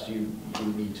 And perhaps you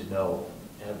need to know,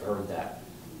 and have heard that,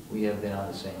 we have been on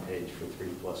the same page for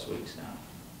 3+ weeks now.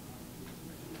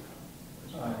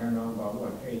 I don't know about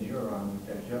what page you're on with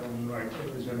that gentleman right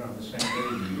there, isn't on the same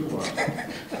page as you are.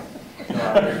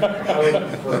 I would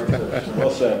prefer to.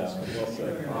 Well said, Alan, well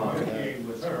said.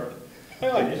 With her, I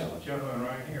like this Alan. gentleman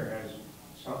right here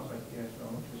sounds like he has no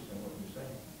interest in what you're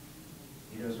saying.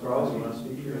 He doesn't Well, want he to must be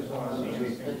see, he curious. doesn't want to see I'm just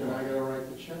anything. thinking I gotta write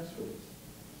the checks for this.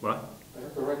 What? I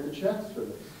have to write the checks for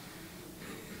this.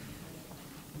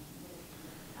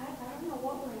 I don't know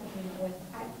what we're looking with,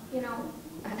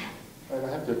 I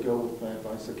have to go with my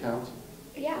advice of counsel.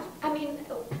 yeah, I mean,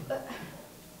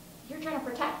 you're trying to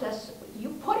protect us. You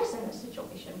put us in this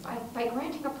situation by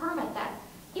granting a permit that,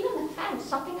 even the fence,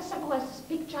 something as simple as this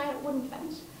big giant wooden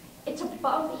fence, it's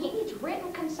above, he needs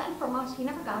written consent from us, he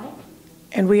never got it.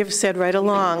 And we have said right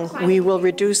along, we will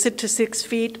reduce it to 6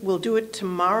 feet. We'll do it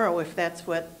tomorrow if that's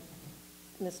what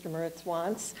Mr. Moritz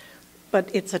wants. But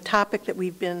it's a topic that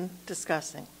we've been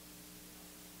discussing.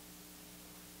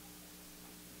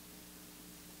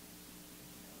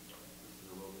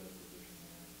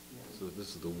 So this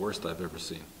is the worst I've ever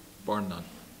seen, bar none.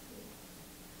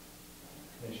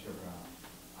 Commissioner Brown,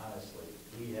 honestly,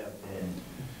 we have been,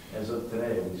 as of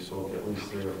today, we spoke at least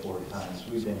 3 or 4 times.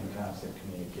 We've been in constant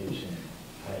communication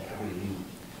every week.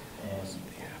 And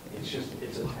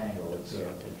it's a tangle.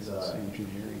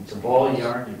 It's a ball of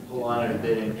yarn, you pull on it a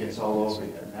bit and it gets all over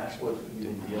you. And that's what we've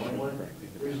been dealing with.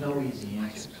 There's no easy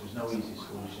answers. There's no easy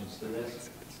solutions to this.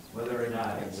 Whether or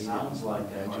not it sounds like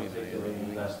I'm articulating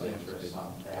the best interests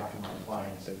on behalf of my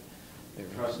clients,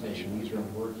 trust me, we've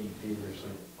been working feverishly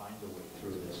to find a way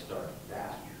through this, start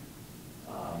that.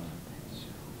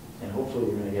 And hopefully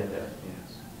we're going to get there.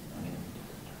 I mean,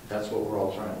 that's what we're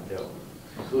all trying to do,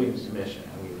 including the commission,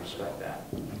 and we respect that.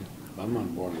 I'm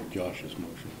on board with Josh's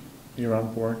motion. You're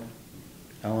on board?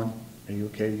 Ellen, are you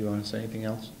okay? Do you want to say anything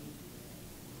else?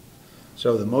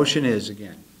 So the motion is,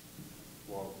 again,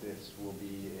 Well, this will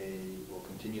be we'll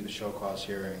continue the show cause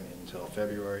hearing until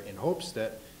February in hopes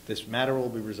that this matter will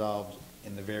be resolved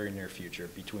in the very near future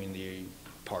between the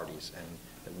parties and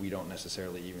that we don't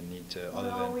necessarily even need to, other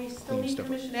Well, than we still clean need stuff.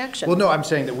 commission action. Well, no, I'm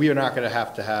saying that we are not going to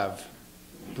have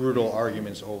brutal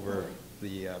arguments over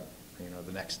the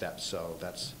next steps. So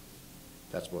that's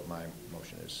what my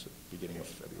motion is, beginning of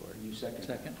February. you second?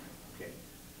 Second. Okay.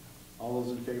 All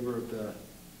those in favor of the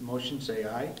motion, say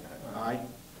aye. Aye.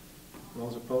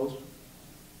 Those opposed?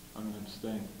 I'm going to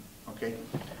abstain. Okay.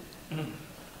 All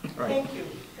right. Thank you.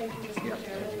 Thank you, Yeah. Mr.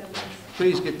 Chairman.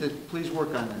 members. Please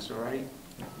work on this, all right?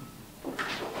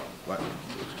 What?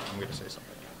 I'm going to say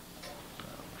something.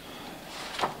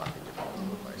 I can give him a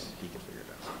little advice. He can figure it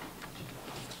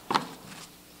out.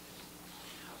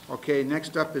 Okay,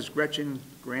 next up is Gretchen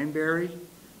Granberry.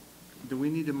 Do we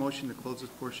need a motion to close this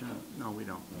portion? No, we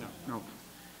don't. No.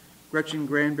 Gretchen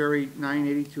Granberry,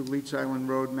 982 Leeds Island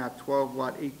Road, map 12,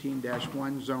 lot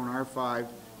 18-1, zone R5,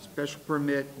 special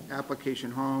permit, application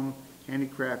home,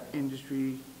 handicraft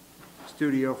industry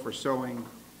studio for sewing,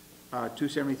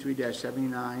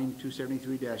 273-79,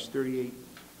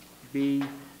 273-38B.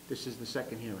 This is the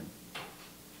second hearing.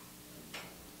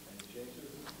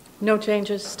 No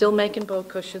changes, still making boat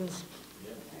cushions.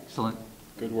 Excellent.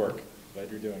 Good work. Glad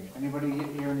you're doing it. Anybody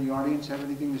here in the audience have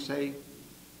anything to say?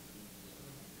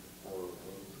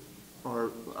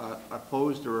 Or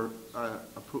opposed or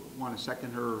want to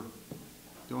second her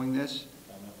doing this?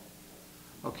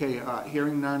 Okay,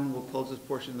 hearing none, we'll close this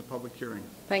portion of the public hearing.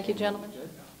 Thank you, gentlemen.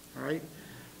 All right.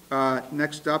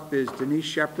 Next up is Denise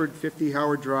Shepherd, 50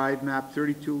 Howard Drive, map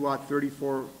 32, lot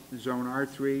 34, zone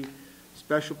R3,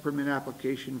 special permit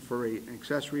application for an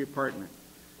accessory apartment.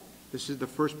 This is the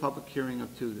first public hearing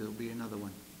of two. There'll be another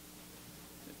one.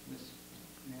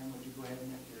 Ma'am, would you go ahead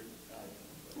and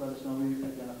let us know who you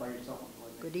identify yourself before?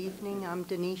 Good evening, I'm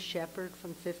Denise Shepherd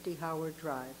from 50 Howard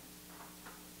Drive.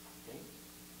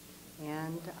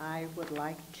 And I would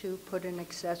like to put an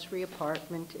accessory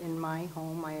apartment in my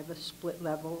home. I have a split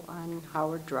level on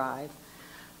Howard Drive.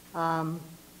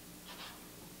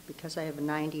 Because I have a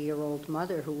 90-year-old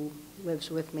mother who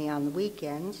lives with me on the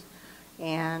weekends,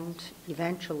 and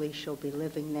eventually she'll be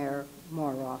living there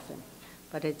more often.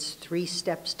 But it's 3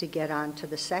 steps to get onto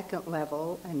the second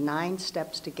level and 9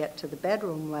 steps to get to the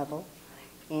bedroom level,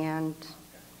 and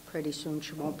pretty soon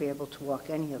she won't be able to walk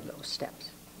any of those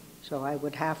steps. So I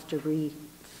would have to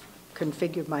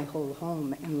reconfigure my whole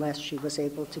home unless she was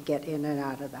able to get in and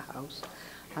out of the house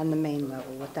on the main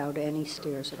level without any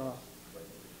stairs at all.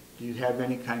 Do you have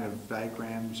any kind of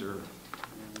diagrams or?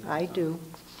 I do.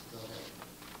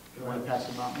 You want to pass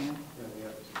them out, ma'am?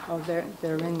 Oh,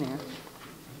 they're in there.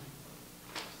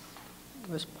 It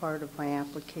was part of my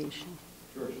application.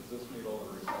 George, does this meet all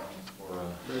the requirements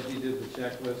for? Reggie did the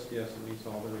checklist, yes, it meets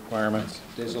all the requirements. Requirements.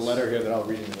 There's a letter here that I'll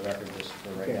read into the record just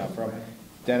for right now from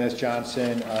Dennis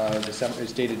Johnson,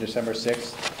 it's dated December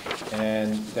 6th,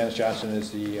 and Dennis Johnson is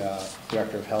the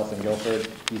Director of Health in Guilford.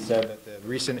 He said that the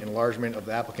recent enlargement of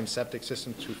the applicant's septic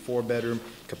system to 4-bedroom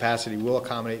capacity will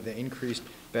accommodate the increased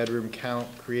bedroom count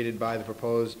created by the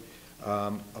proposed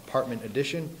apartment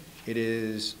addition. It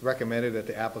is recommended that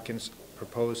the applicant's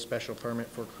proposed special permit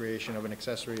for creation of an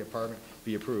accessory apartment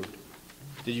be approved.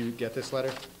 Did you get this letter?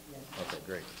 Yes. Okay,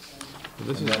 great.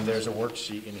 And then there's a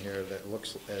worksheet in here that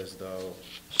looks as though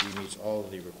she meets all of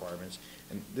the requirements.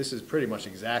 And this is pretty much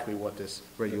exactly what this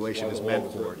regulation is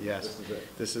meant for. Yes.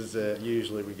 This is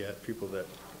usually we get people that,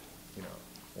 you know,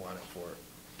 want it for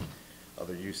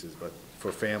other uses, but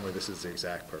for family, this is the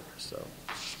exact purpose, so.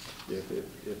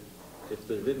 If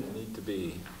there didn't need to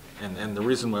be, and the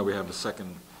reason why we have a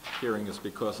second hearing is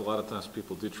because a lot of times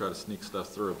people do try to sneak stuff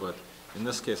through, but in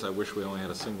this case, I wish we only had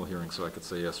a single hearing so I could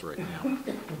say yes right now.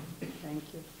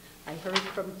 Thank you. I heard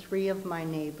from 3 of my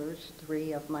neighbors,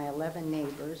 3 of my 11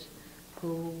 neighbors,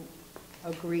 who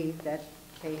agreed that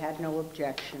they had no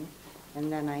objection.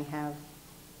 And then I have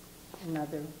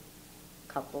another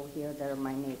couple here that are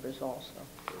my neighbors also.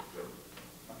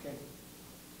 Okay.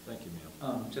 Thank you,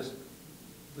 ma'am. Just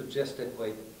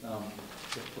logistically,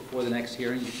 before the next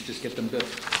hearing, you can just get them to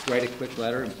write a quick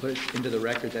letter and put it into the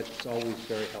record. That's always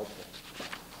very helpful.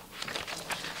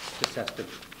 Just has to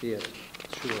be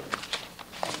sure.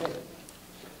 Okay.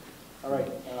 All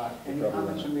right. Any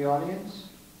comments from the audience?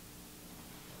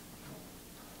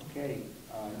 Okay.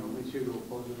 Nobody's here to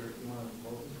oppose it, or you want to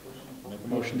vote this question? Make a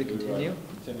motion to continue?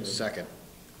 Second.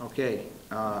 Okay.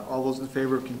 All those in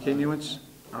favor of continuance?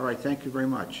 All right. Thank you very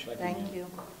much. Thank you.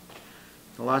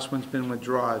 The last one's been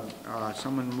withdrawn.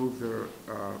 Someone moved their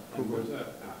approval.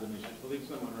 I believe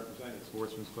someone representing the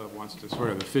Sportsman's Club wants to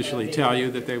sort of officially tell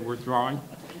you that they're withdrawing.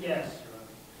 Yes.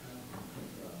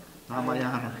 Not my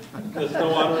honor. There's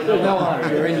no honor. No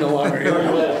honor. You're in no honor.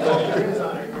 There is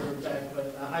honor here, in fact,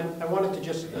 but I wanted to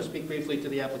just speak briefly to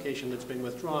the application that's been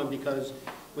withdrawn, because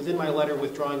within my letter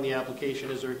withdrawing the application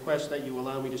is a request that you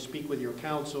allow me to speak with your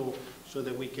counsel so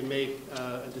that we can make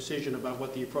a decision about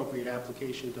what the appropriate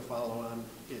application to follow on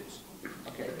is.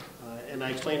 Okay. And I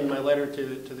explained in my letter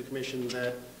to the commission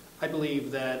that I believe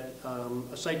that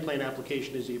a site plan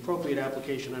application is the appropriate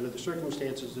application under the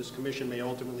circumstances. This commission may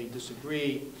ultimately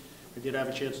disagree. I did have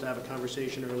a chance to have a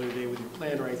conversation earlier today with your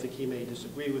planner. I think he may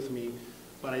disagree with me,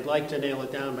 but I'd like to nail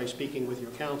it down by speaking with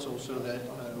your counsel so that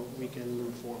we can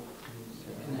move forward.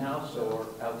 In-house or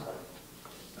outside?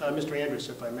 Mr. Andrus,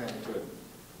 if I may. Good.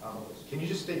 Can you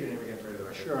just state your name again for the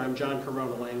record? Sure, I'm John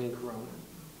Corona, Langen Corona.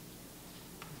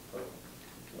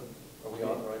 Are we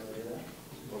authorized to do that?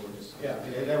 Or we're just? Yeah,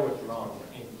 that was wrong.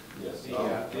 Yes.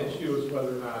 The issue is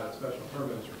whether or not a special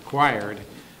permit is required.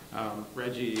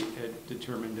 Reggie had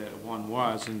determined that one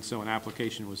was, and so an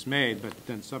application was made, but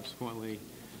then subsequently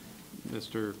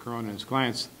Mr. Corona and his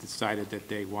clients decided that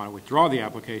they want to withdraw the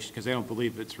application because they don't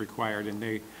believe it's required,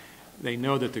 and they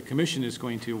know that the commission is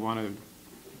going to want to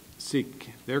seek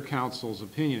their counsel's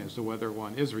opinion as to whether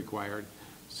one is required.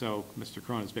 So Mr.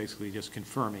 Corona is basically just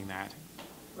confirming that.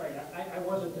 Right. I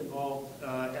wasn't involved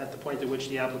at the point at which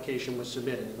the application was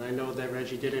submitted, and I know that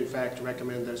Reggie did in fact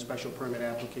recommend that a special permit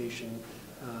application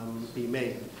be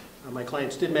made. My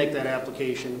clients did make that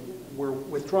application. We're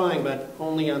withdrawing, but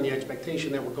only on the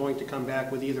expectation that we're going to come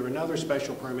back with either another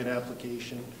special permit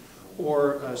application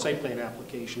or a site plan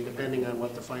application, depending on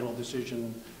what the final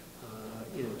decision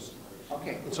is.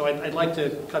 Okay. And so I'd like to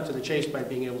cut to the chase by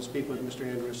being able to speak with Mr.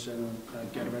 Andrus and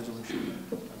get a resolution.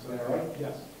 Is that all right?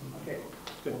 Yes. Okay.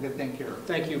 Good. We'll get taken care of.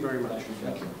 Thank you very much.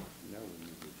 Thank you. Now we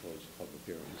need to close public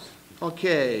hearings.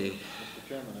 Okay. Mr.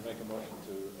 Chairman, I make a motion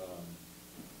to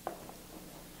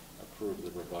approve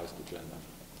the revised agenda.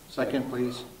 Second,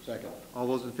 please. Second. All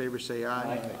those in favor say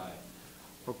aye. Aye.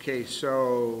 Okay,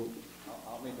 so,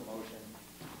 I'll make a motion.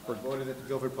 Voted that the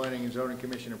Guilford Planning and Zoning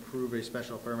Commission approve a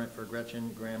special permit for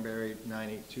Gretchen Granberry,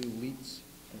 982 Leeds,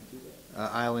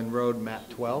 Island Road, map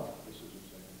 12,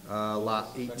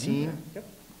 lot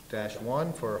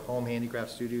 18-1 for home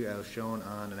handicraft studio as shown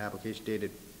on an application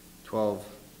dated 12,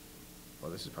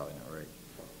 well, this is probably not right,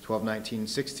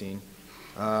 12/19/16.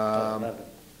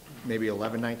 Maybe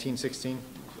 11/19/16?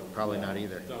 Probably not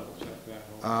either.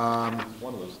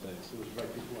 One of those days. It was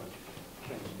right before.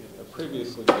 A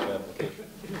previously made application.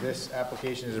 This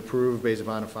application is approved based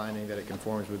upon a finding that it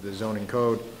conforms with the zoning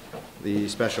code. The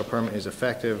special permit is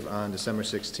effective on December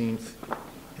 16th,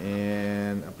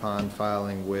 and upon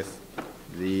filing with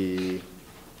the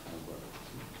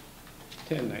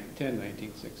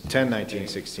 10/19/16.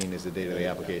 10/19/16 is the date of the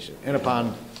application, and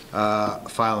upon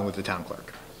filing with the town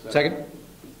clerk. Second?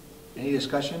 any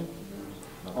discussion?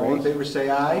 All in favor say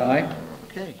aye. Aye.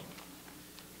 Okay.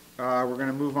 We're going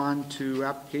to move on to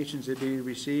applications that be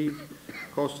received.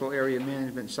 Coastal Area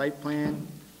Management Site Plan,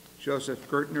 Joseph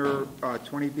Gertner,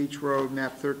 20 Beach Road,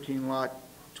 map 13, lot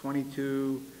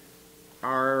 22,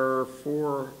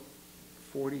 R4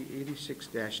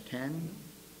 4086-10,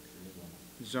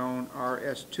 zone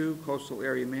RS2, Coastal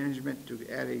Area Management to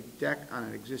add a deck on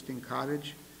an existing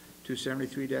cottage,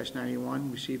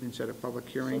 273-91, receive and set a public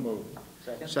hearing. So moved.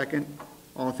 Second.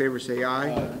 All in favor say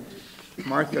aye.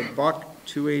 Martha Buck,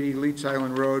 280 Leeds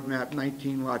Island Road, map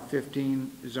 19, lot 15,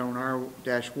 zone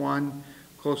R-1,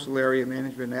 Coastal Area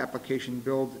Management application,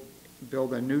 build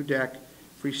a new deck,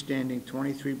 freestanding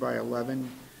 23 by 11,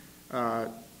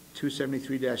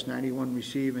 273-91,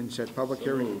 receive and set public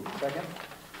hearing. Second.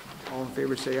 All in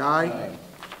favor say aye.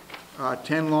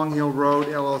 10 Long Hill Road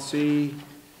LLC,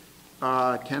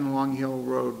 10 Long Hill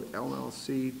Road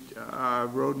LLC,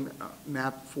 road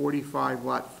map 45,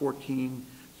 lot 14,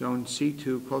 zone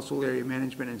C2, Coastal Area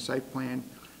Management and Site Plan,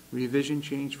 revision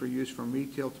change for use from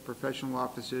retail to professional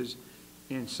offices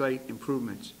and site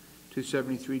improvements,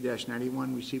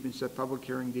 273-91, receive and set public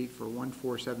hearing date for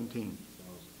 1/4/17.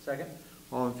 Second.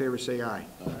 All in favor say aye.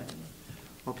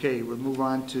 Okay, we'll move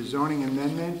on to zoning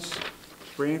amendments.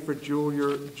 Branford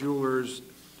Jewelers,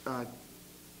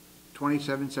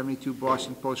 2772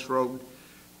 Boston Post Road,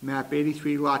 map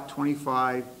 83, lot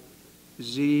 25,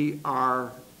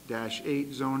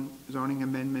 ZR-8 zoning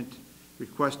amendment,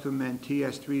 request to amend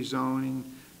TS3 zoning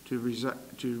to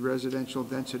residential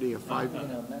density of 5. They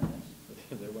want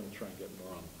to try and get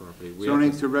more on the property.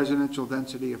 Zoning to residential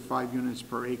density of 5 units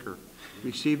per acre.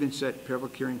 Receive and set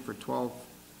public hearing for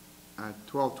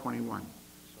 12/21.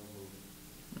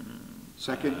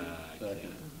 Second.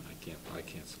 I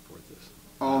can't support this.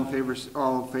 All in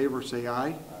favor, say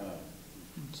aye.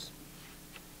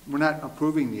 We're not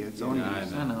approving the zoning. I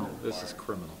know. This is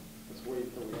criminal.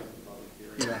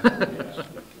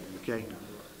 Okay.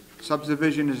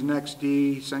 Subdivision is next,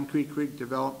 D, Sun Creek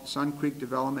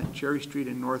Development, Cherry Street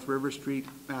and North River Street,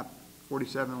 map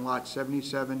 47, lot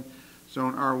 77,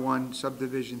 zone R1,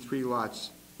 subdivision 3 lots,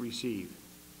 receive.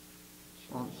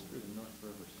 I know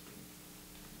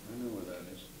where that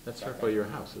is. That's right by your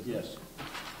house, isn't it? Yes.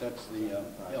 That's the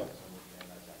hill.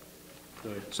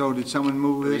 So did someone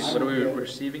move this? What are we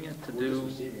receiving it to do?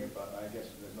 Receiving it, but I guess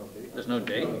there's There's no no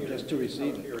date. date? Just to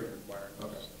receive it.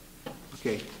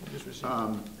 Okay.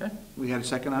 We had a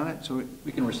second on it, so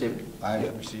We can receive it.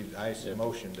 I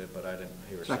motioned it, but I didn't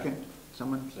hear a second. second,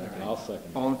 someone? I'll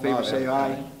second. All in favor, say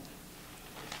aye.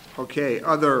 Okay,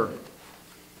 other.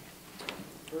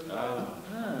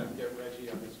 Get Reggie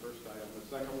on this first item. The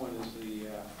second one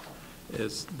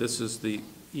is this is the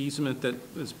easement that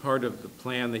is part of the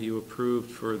plan that you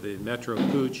approved for the Metro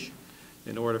Cooch.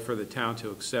 In order for the town to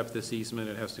accept this easement,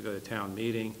 it has to go to town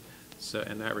meeting,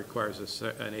 and that requires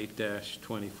an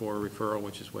 8-24 referral,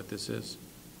 which is what this is.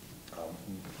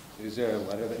 Is there a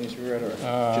letter that needs to be read, or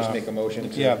just make a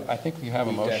motion? Yeah, I think you have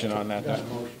a motion on that.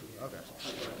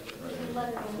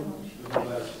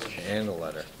 And a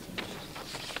letter.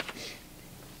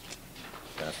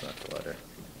 That's not the letter.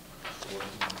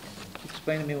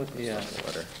 Explain to me what the, That's not the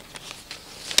letter.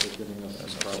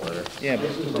 That's not the letter. yeah, but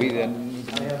we then,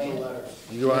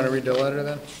 You want to read the letter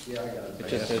then? Yeah, I got it. it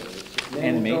just says,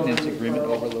 and maintenance agreement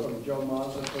overlook. From Joe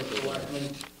Mazza, First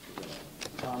Selectman,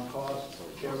 Tom Cost,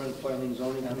 Chairman, Planning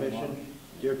Zoning Commission,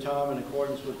 Dear Tom, in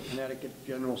accordance with Connecticut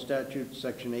General Statute,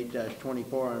 Section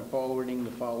 8-24, I'm forwarding the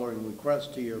following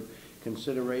request to your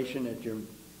consideration at your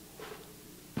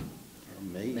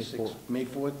May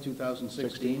 4th,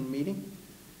 2016 meeting.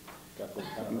 Got this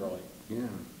kind of early. Yeah.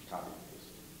 Copy.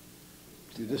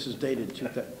 See, this is dated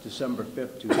December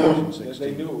 5th, 2016.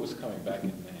 They knew it was coming back in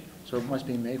May. So it must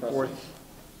be May 4th,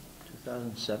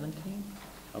 2017?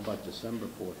 How about December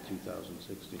 4th,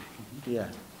 2016? Yeah.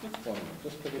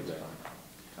 Just put it there.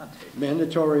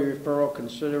 Mandatory referral,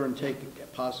 consider and take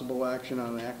possible action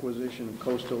on acquisition of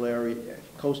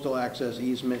coastal access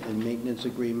easement and maintenance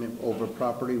agreement over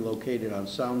property located on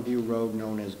Soundview Road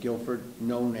known as Guilford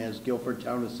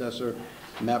Town Assessor,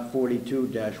 map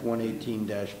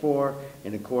 42-118-4,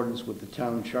 in accordance with the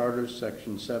town charter,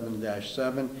 section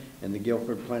 7-7, and the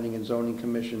Guilford Planning and Zoning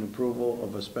Commission approval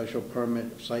of a special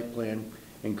permit site plan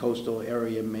and coastal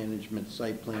area management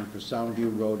site plan for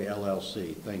Soundview Road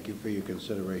LLC. Thank you for your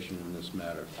consideration in this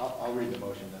matter. I'll read the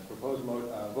motion. The proposed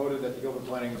voted that the Guilford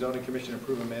Planning and Zoning Commission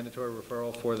approve a mandatory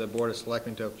referral for the Board of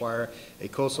Selectmen to acquire a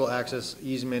coastal access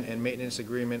easement and maintenance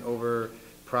agreement over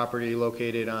property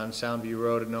located on Soundview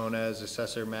Road known as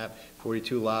Assessor Map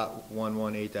 42 Lot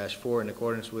 118-4 in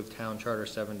accordance with Town Charter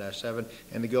 7-7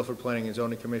 and the Guilford Planning and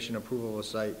Zoning Commission approval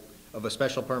of a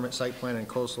special permit site plan and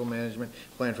coastal management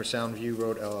plan for Soundview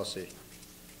Road LLC.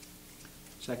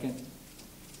 Second?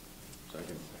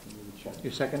 Second.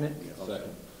 You second it?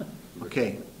 Second.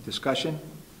 Okay, discussion?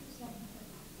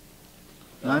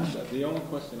 None? The only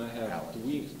question I have,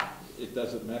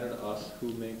 does it matter to us who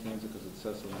maintains it, because it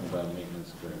says something about a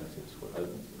maintenance agreement?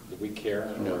 Do we care,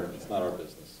 or it's not our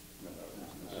business?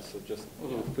 So just,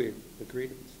 If we agree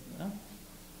to, no?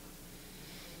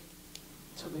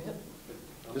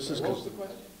 This is what was the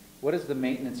question? What does the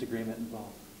maintenance agreement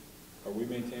involve? Are we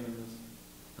maintaining this?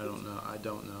 I don't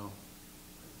know.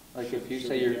 Like if you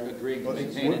say you're agreeing to Well,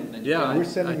 maintain it, then Yeah, We're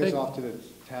sending I this think- off to the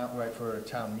town, right, for a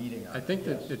town meeting. I think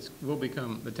that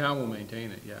the town will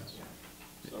maintain it, yes,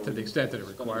 to the extent that it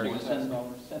requires you it. send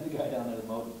the guy down there to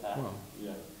mow the path. Well,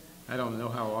 Yeah. I don't know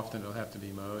how often it'll have to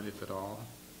be mowed, if at all.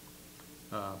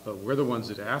 But we're the ones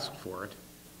that asked for it.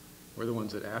 We're the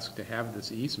ones that asked to have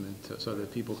this easement so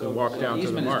that people can walk down to the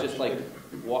Easement marsh. is just like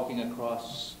walking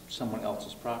across someone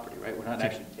else's property, right? We're not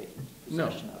actually taking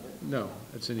possession of it. No,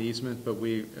 it's an easement, but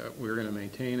we're going to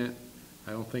maintain it.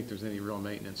 I don't think there's any real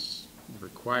maintenance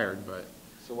required, but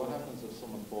So what happens if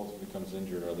someone falls and becomes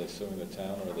injured? Are they suing the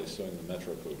town, or are they suing the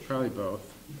Metro Pooch? probably both.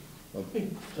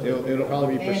 It'll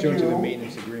probably be pursuant to the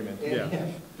maintenance agreement. Yeah.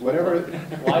 Whatever.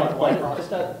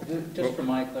 Just for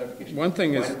my clarification. One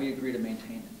thing is- Why do we agree to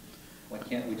maintain it? Why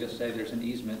can't we just say there's an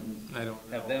easement I and don't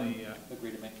have know. them The,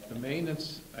 agree to maintain The it?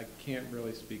 maintenance, I can't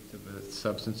really speak to the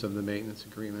substance of the maintenance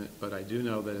agreement, but I do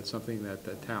know that it's something that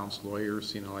the town's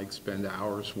lawyers, like spend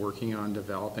hours working on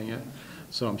developing it.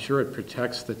 So I'm sure it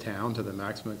protects the town to the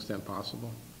maximum extent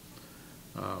possible.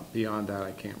 Beyond that,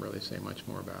 I can't really say much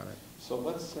more about it. So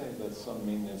let's say that some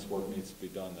maintenance work needs to be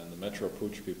done, and the Metro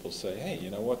Pooch people say, hey, you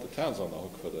know what, the town's on the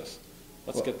hook for this.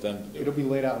 Let's get them to do it. It'll be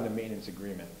laid out in the maintenance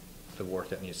agreement, the work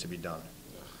that needs to be done.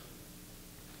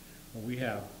 Well, we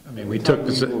have, We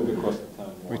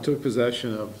took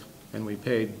possession of, and we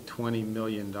paid $20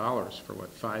 million for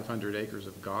 500 acres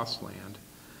of Goss land.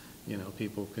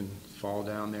 People can fall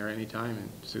down there anytime and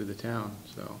sue the town,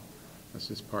 so that's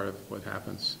just part of what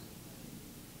happens.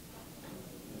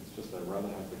 It's just I'd rather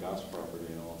have the Goss property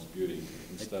in all its beauty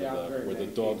instead of where the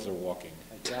dogs are walking.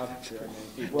 I doubt very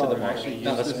many people. To the have actually marsh.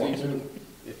 No, used that's this fine. easement,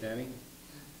 if any.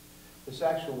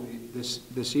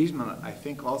 This easement, I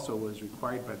think, also was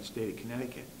required by the state of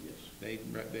Connecticut. They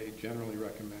generally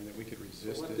recommend that we could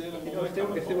resist it.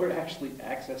 If there were actually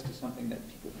access to something that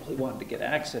people really wanted to get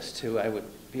access to, I would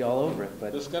be all over it,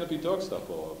 but There's gotta be dog stuff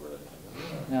all over it.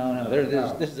 no,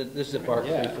 this is a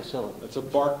bark-free facility. It's a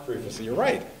bark-free facility, you're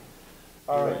right.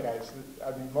 All right, guys,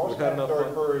 I mean, most We've had enough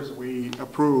mandatory fun. referrals we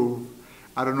approve.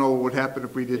 I don't know what would happen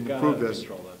if we You didn't gotta approve have this.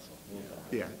 control, that's all.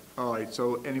 Yeah, all right,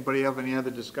 so anybody have any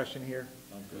other discussion here?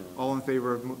 All in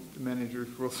favor of the manager's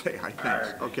rule, say aye,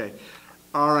 thanks, okay.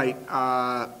 All right,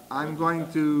 I'm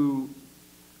going to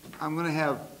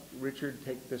have Richard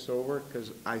take this over,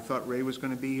 because I thought Ray was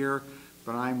gonna be here,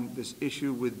 but this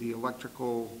issue with the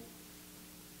electrical,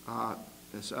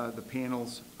 the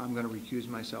panels, I'm gonna recuse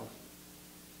myself.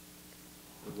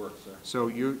 Good work, sir. So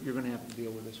you're gonna have to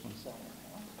deal with this one.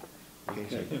 Okay,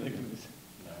 so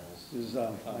This is,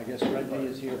 I guess Reddy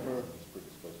is here for,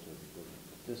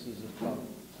 this is his problem.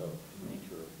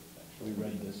 We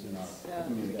read this in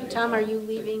our. Tom, are you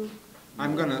leaving?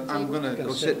 I'm gonna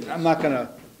go sit, I'm not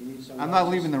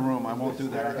leaving the room, I won't do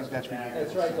that, I think that's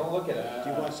ridiculous. That's right, don't look at it. Do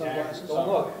you want sunglasses? Don't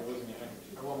look.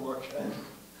 I won't look.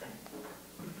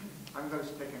 I'm going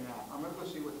to take a nap. I'm going to go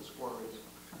see what the score is.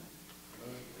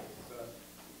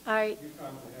 All right.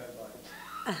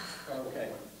 Okay.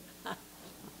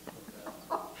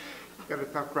 Got a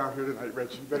tough crowd here tonight,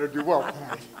 Rich. You better do well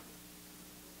tonight.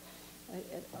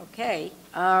 Okay.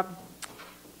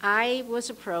 I was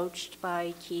approached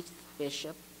by Keith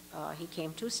Bishop. He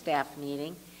came to a staff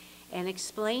meeting and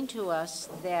explained to us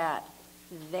that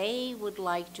they would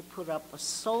like to put up a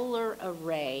solar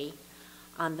array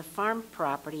on the farm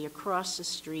property across the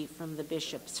street from the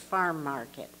Bishop's Farm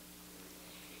Market.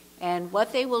 And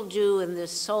what they will do in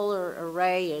this solar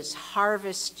array is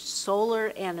harvest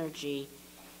solar energy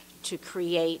to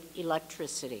create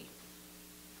electricity.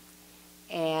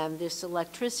 And this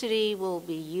electricity will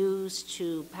be used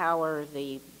to power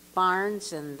the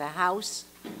barns and the house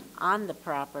on the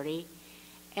property.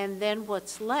 And then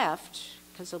what's left,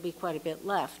 because there'll be quite a bit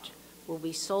left, will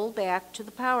be sold back to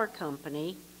the power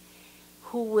company,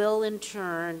 who will in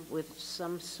turn, with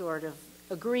some sort of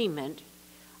agreement,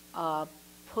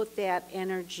 put that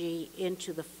energy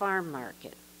into the farm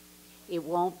market. It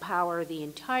won't power the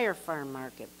entire farm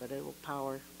market, but it will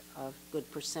power a good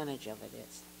percentage of it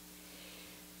is.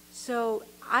 So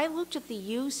I looked at the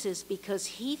uses because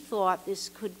he thought this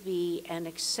could be an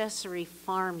accessory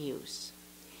farm use.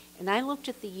 And I looked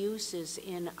at the uses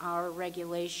in our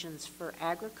regulations for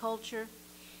agriculture.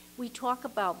 We talk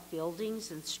about buildings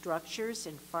and structures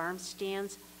and farm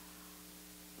stands,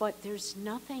 but there's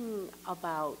nothing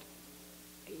about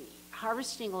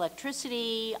harvesting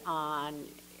electricity on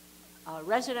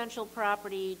residential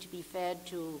property to be fed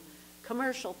to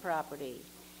commercial property.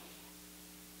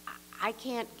 I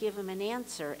can't give him an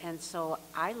answer, and so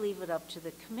I leave it up to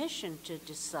the commission to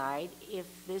decide if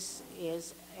this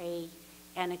is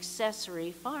an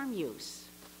accessory farm use.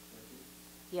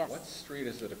 Yes. What street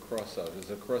is it across of? Is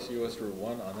it across US Route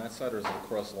 1 on that side, or is it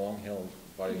across Long Hill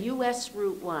by? US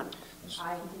Route 1.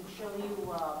 I can show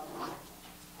you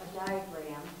a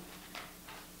diagram.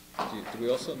 Do we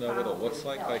also know what it looks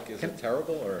like? Like, is it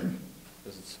terrible or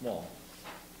is it small?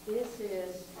 This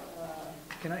is...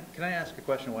 Can I ask a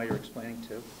question while you're explaining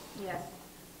too? yes.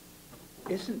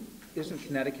 Isn't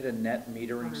Connecticut a net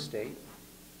metering state?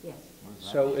 Yes.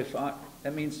 So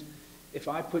that means if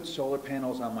I put solar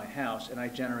panels on my house and I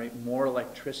generate more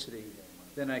electricity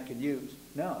than I can use,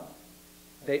 no.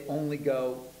 They only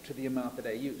go to the amount that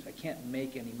I use. I can't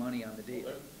make any money on the deal.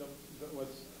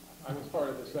 I was part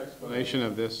of this explanation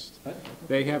of this.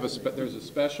 They have there's a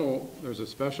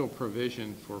special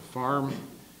provision for farm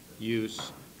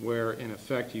use where, in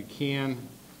effect, you can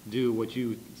do what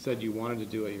you said you wanted to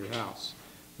do at your house,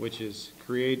 which is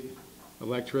create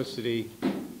electricity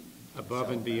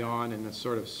above and beyond and then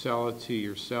sort of sell it to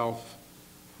yourself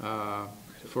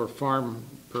for farm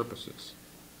purposes,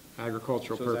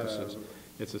 agricultural purposes.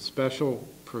 It's a special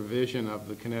provision of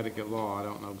the Connecticut law. I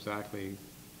don't know exactly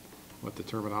what the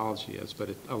terminology is, but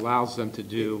it allows them to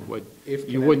do what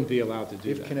you wouldn't be allowed to do.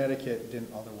 If Connecticut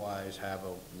didn't otherwise have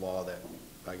a law that,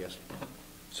 I guess,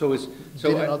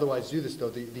 didn't otherwise do this, though,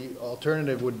 the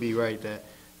alternative would be, right, that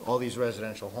all these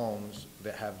residential homes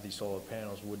that have these solar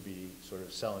panels would be sort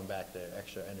of selling back the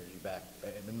extra energy back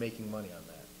and making money on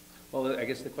that. Well, I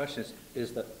guess the question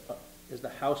is the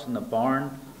house in the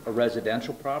barn a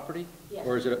residential property? Yes.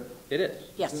 Or is it it is?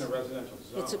 Yes. It's in a residential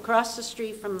zone. It's across the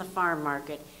street from the farm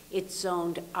market. It's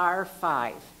zoned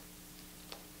R5.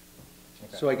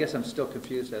 So I guess I'm still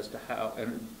confused as to how,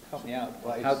 and help me out,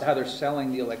 how they're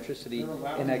selling the electricity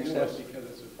in excess. Because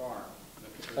it's a farm.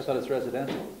 I thought it's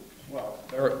residential. Well,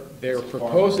 they're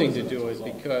proposing to do it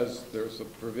because there's a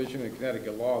provision in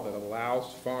Connecticut law that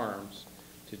allows farms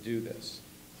to do this,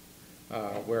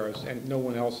 and no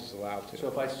one else is allowed to. So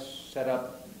if I set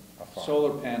up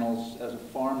solar panels as a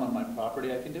farm on my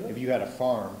property, I can do it? If you had a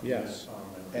farm. Yes.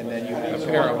 And then you had.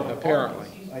 Apparently.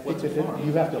 I think that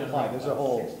you have to apply, there's a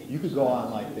whole, you could go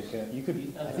on like, I think you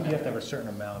have to have a certain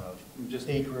amount of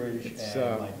acreage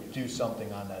and like do something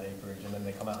on that acreage, and then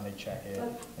they come out and they check it,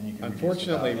 and you can.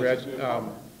 Unfortunately, Reg,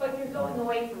 But you're going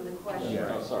away from the question.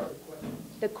 Yeah. Sorry.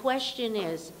 The question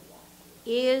is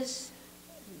this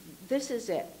is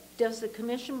it. Does the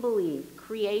commission believe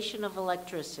creation of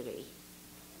electricity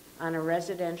on a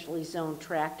residentially zoned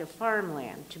tract of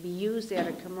farmland to be used at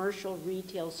a commercial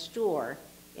retail store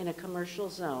in a commercial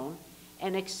zone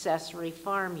and accessory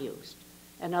farm use?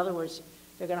 In other words,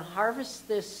 they're going to harvest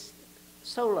this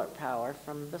solar power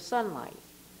from the sunlight,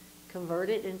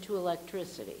 convert it into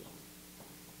electricity.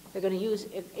 They're going to use,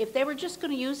 if they were just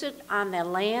going to use it on the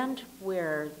land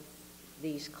where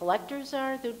these collectors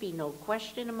are, there'd be no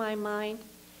question in my mind.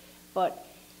 But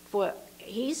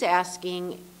he's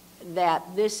asking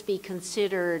that this be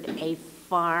considered a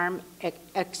farm,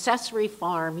 accessory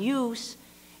farm use,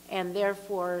 and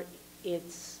therefore it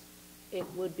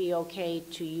would be okay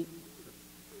to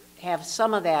have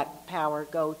some of that power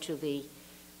go to the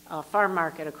farm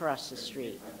market across the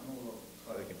street. I'm a little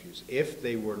slightly confused. If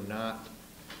they were not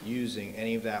using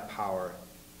any of that power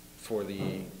for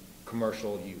the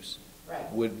commercial use, Right.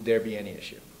 would there be any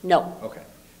issue? No. Okay.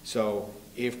 So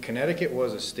if Connecticut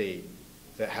was a state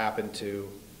that happened to,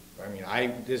 I mean, I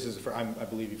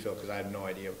believe you, Phil, because I have no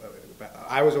idea.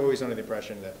 I was always under the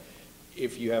impression that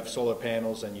if you have solar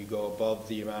panels and you go above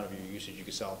the amount of your usage, you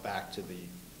can sell it back to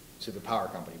the power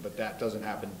company, but that doesn't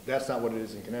happen. That's not what it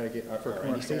is in Connecticut or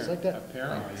any states like that?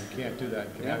 Apparently, you can't do that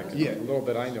in Connecticut. Yeah. A little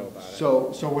bit I know about it.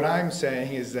 So what I'm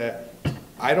saying is that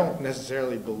I don't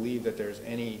necessarily believe that there's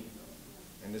any,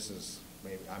 and this is,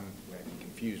 maybe I'm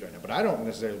confused right now, but I don't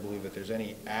necessarily believe that there's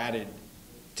any added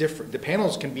the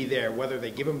panels can be there, whether they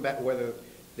give them back, whether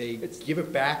they give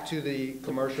it back to the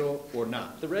commercial or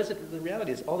not. The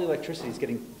reality is all the electricity is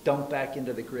getting dumped back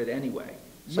into the grid anyway.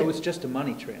 So it's just a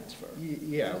money transfer.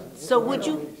 Yeah. So would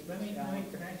you? Can I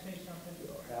say something?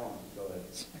 Alan, go ahead.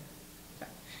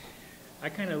 I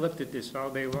kind of looked at this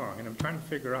all day long, and I'm trying to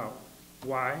figure out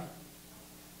why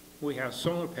we have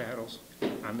solar panels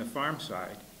on the farm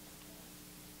side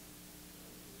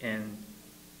and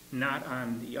not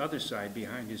on the other side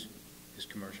behind his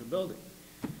commercial building.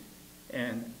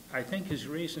 And I think his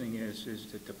reasoning is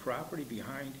that the property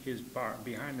behind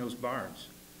behind those barns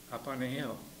up on the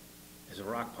hill is a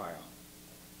rock pile.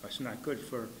 It's not good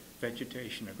for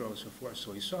vegetation to grow, so forth.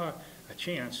 So he saw a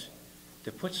chance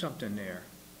to put something there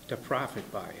to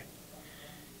profit by it.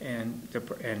 And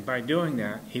by doing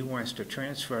that, he wants to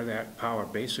transfer that power.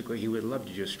 Basically, he would love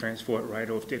to just transfer it right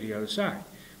over to the other side.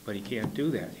 But he can't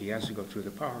do that. He has to go through the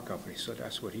power company, so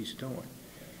that's what he's doing.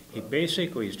 He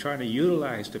basically is trying to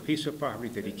utilize the piece of property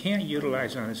that he can't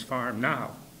utilize on his farm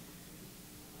now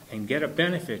and get a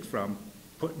benefit from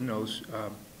putting those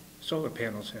solar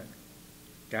panels in.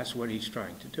 That's what he's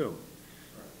trying to do.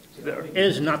 There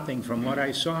is nothing from what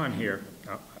I saw in here.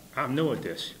 I'm new at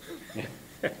this.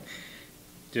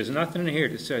 There's nothing in here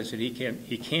that says that he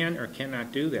can or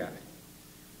cannot do that.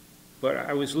 But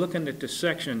I was looking at the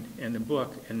section in the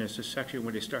book, and there's a section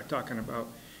where they start talking about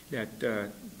that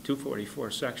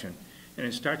 244 section, and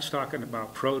it starts talking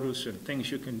about produce and things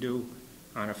you can do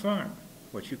on a farm,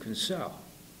 what you can sell.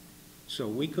 So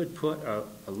we could put a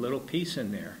little piece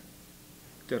in there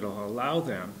that'll allow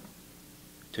them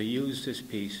to use this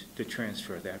piece to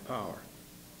transfer that power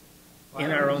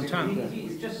in our own town.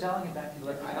 He's just selling it back to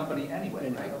the electric company anyway,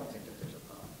 right?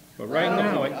 But right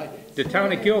now, the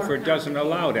town of Guilford doesn't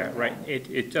allow that, right?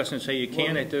 It doesn't say you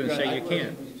can, it doesn't say you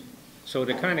can't. So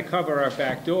to kind of cover our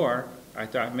back door, I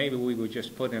thought maybe we would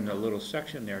just put in a little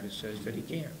section there that says that he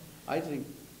can. I think,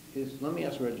 let me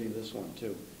ask Reggie this one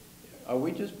too. Are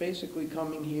we just basically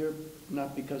coming here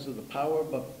not because of the power,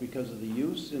 but because of the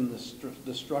use and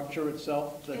the structure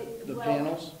itself, the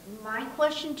panels? My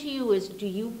question to you is, do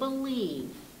you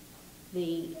believe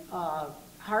the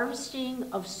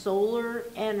harvesting of solar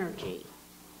energy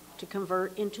to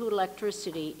convert into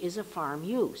electricity is a farm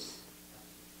use?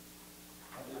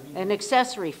 An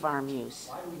accessory farm use?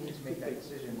 Why do we need to make that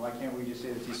decision? Why can't we just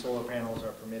say that these solar panels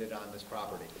are permitted on this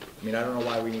property? I mean, I don't know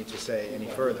why we need to say any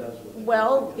further.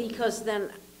 Well, because then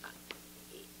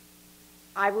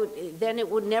it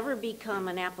would never become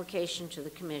an application to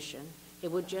the commission.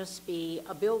 It would just be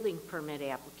a building permit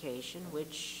application,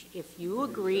 which if you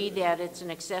agree that it's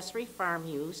an accessory farm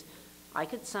use, I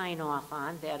could sign off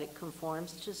on that it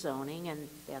conforms to zoning, and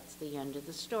that's the end of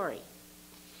the story.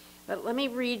 But let me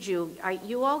read you,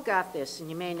 you all got this, and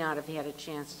you may not have had a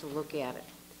chance to look at it.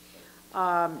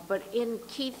 But in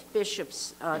Keith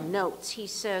Bishop's notes, he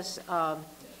says,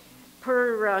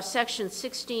 per section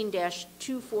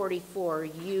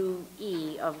 16-244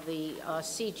 UE of the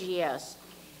CGS,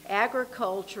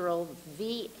 agricultural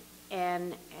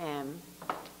VNM,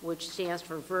 which stands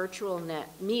for virtual net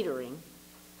metering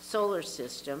solar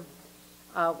system,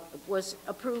 was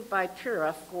approved by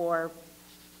PURA for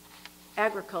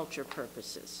agriculture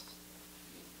purposes.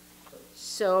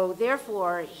 So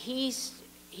therefore, he's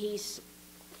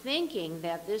thinking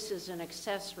that this is an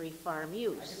accessory farm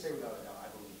use. I can say without a doubt, I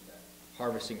believe that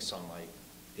harvesting sunlight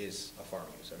is a farm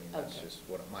use. I mean, that's just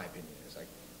what my opinion is,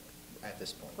 at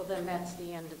this point. Well, then that's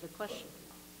the end of the question.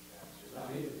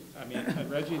 I mean,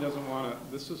 Reggie doesn't want to,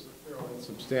 this is a fairly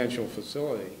substantial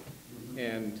facility,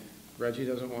 and Reggie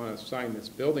doesn't want to sign this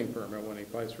building permit when he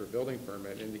applies for a building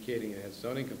permit indicating it has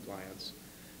zoning compliance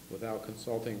without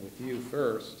consulting with you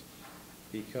first,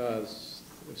 because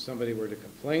if somebody were to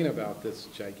complain about this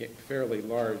fairly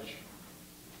large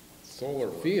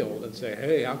solar field and say,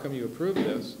 hey, how come you approved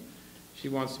this? She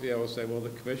wants to be able to say, well, the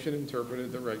commission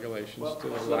interpreted the regulations Well,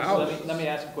 to so allow let this. me, let me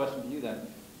ask a question to you then.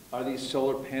 Are these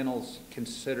solar panels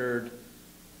considered,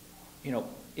 you know,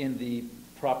 in the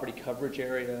property coverage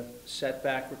area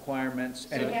setback requirements?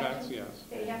 And Setbacks, yes.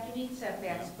 They have to meet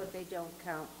setbacks, but they don't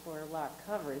count for lot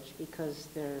coverage because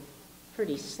they're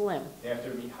pretty slim. They have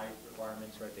to meet height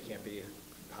requirements, right? They can't be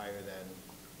higher than,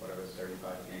 whatever,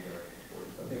 35 feet or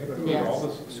 45 feet. Yes. All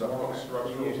the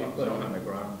structural on the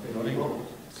ground.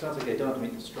 it sounds like they don't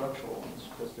meet the structural ones,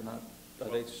 because they're not,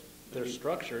 they're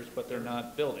structures, but they're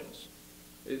not buildings.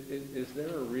 Is there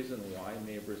a reason why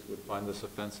neighbors would find this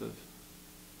offensive?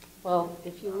 Well,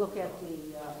 if you look at the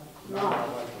lot,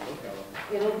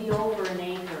 it'll be over an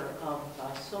acre of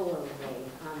solar array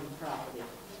on the property.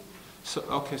 So,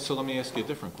 okay, so let me ask you a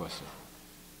different question.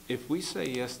 If we say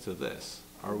yes to this,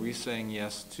 are we saying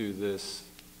yes to this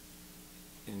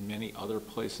in many other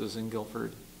places in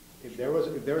Guilford? If there was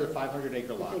a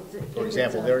 500-acre lot, If for it's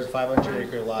example, a- there was a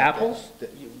 500-acre lot. Apples?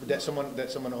 That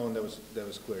someone owned that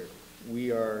was cleared.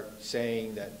 We are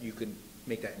saying that you could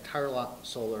make that entire lot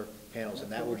solar panels,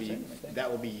 and that would be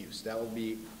used. That would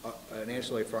be an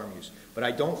ancillary farm use. But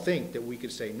I don't think that we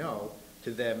could say no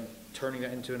to them turning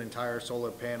that into an entire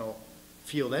solar panel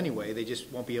field anyway. They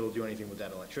just won't be able to do anything with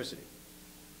that electricity.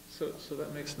 So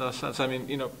that makes no sense. I mean,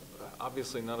 you know,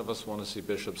 obviously none of us want to see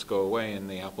Bishops go away and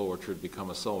the apple orchard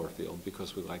become a solar field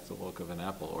because we like the look of an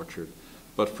apple orchard.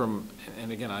 But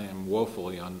and again, I am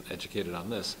woefully uneducated on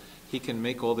this, he can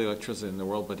make all the electricity in the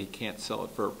world, but he can't sell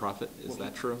it for a profit. Is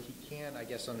that true? He can, I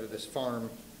guess, under this farm,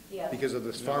 Yeah. because of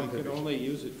this No, farm he can provision. only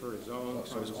use it for his own,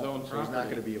 So on he's his own not property.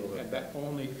 gonna be able to- And that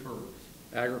only for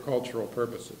agricultural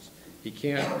purposes. He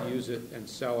can't use it and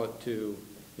sell it to,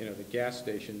 you know, the gas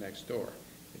station next door.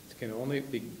 It can only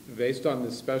be, based on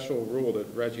the special rule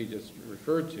that Reggie just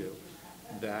referred to,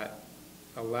 that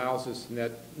allows this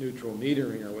net neutral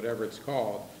metering, or whatever it's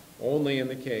called, only in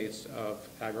the case of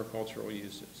agricultural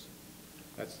uses.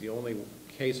 That's the only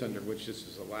case under which this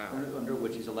is allowed. Under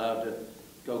which he's allowed to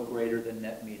go greater than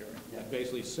net metering.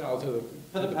 Basically sell to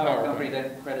The power company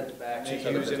then credits back.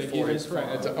 To use it for his farm.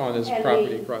 It's on his And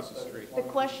property across the street. The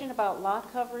question about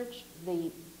lot coverage,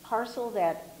 the parcel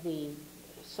that the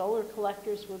solar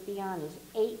collectors would be on is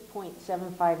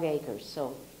 8.75 acres,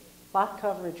 so lot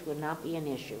coverage would not be an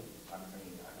issue.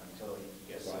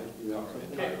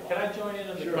 Can I join in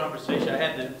on the conversation? I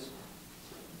had to,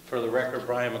 for the record,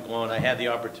 Brian McGlone, I had the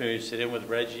opportunity to sit in with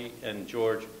Reggie and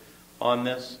George on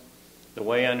this. The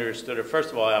way I understood it, first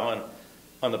of all,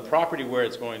 on the property where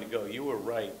it's going to go, you were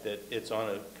right that it's on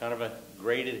a kind of a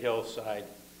graded hillside,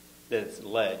 that it's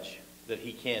ledge, that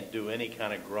he can't do any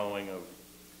kind of growing of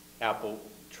apple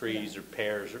trees or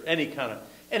pears or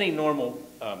any normal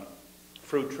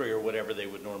fruit tree or whatever they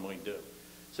would normally do.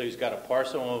 So he's got a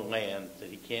parcel of land that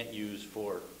he can't use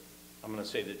for, I'm going to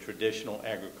say, the traditional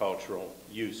agricultural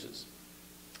uses.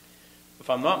 If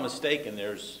I'm not mistaken,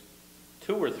 there's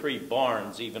 2 or 3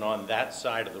 barns even on that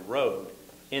side of the road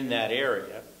in that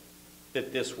area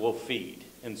that this will feed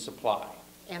and supply.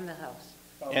 And the house.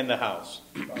 And the house.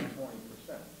 About 20%.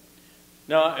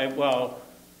 No, well,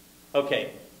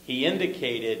 okay, he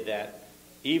indicated that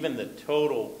even the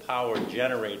total power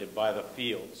generated by the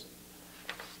fields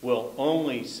will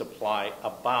only supply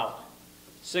about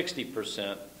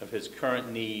 60% of his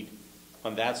current need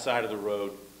on that side of the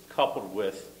road, coupled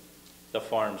with the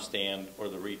farm stand or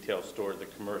the retail store, the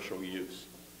commercial use.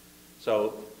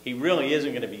 So he really isn't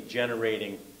going to be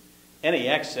generating any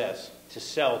excess to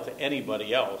sell to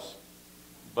anybody else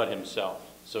but himself.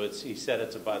 So he said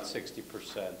it's about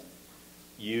 60%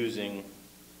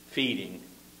 feeding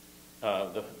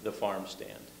the farm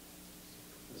stand.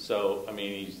 So, I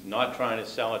mean, he's not trying to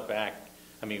sell it back.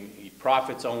 I mean, he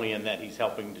profits only in that he's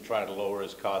helping to try to lower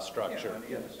his cost structure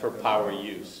for power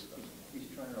use. He's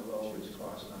trying to lower his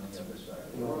costs on the other side.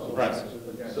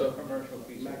 Right. So,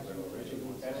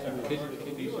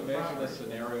 can you imagine a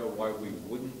scenario why we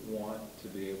wouldn't want to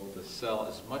be able to sell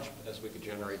as much as we could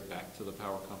generate back to the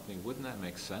power company? Wouldn't that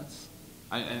make sense?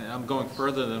 And I'm going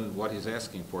further than what he's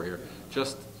asking for here,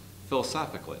 just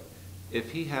philosophically.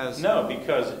 If he has... No,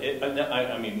 because,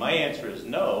 I mean, my answer is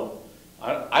no.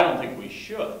 I don't think we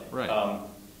should. Right.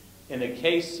 In the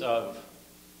case of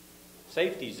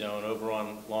Safety Zone over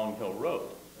on Long Hill Road,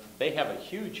 they have a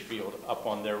huge field up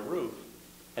on their roof,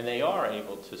 and they are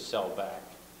able to sell back.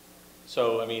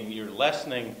 So, I mean, you're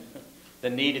lessening the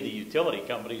need of the utility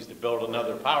companies to build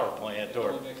another power plant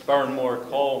or burn more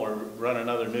coal or run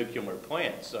another nuclear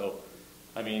plant. So,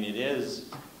 I mean, it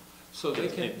is... So they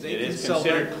can it is sell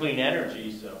considered back, clean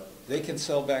energy, so... They can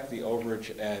sell back the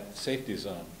overage at safety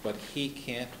zone, but he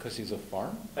can't because he's a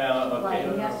farm? Right,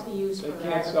 it has to be used They for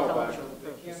can't sell back, agricultural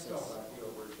they can't sell purposes. back the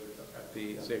overage at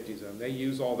the safety zone. They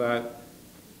use all that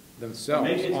themselves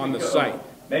Maybe it's on the because- site.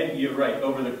 Maybe you're right,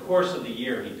 over the course of the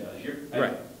year he does.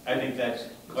 Right. I think that's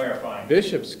clarifying.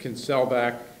 Bishops can sell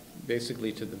back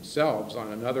basically to themselves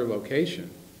on another location,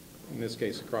 in this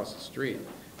case across the street,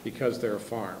 because they're a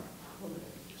farm.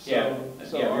 Yeah,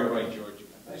 you're right, George.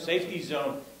 Safety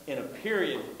zone, in a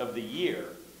period of the year,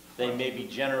 they may be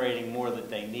generating more than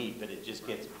they need, but it just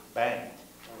gets banged.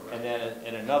 And then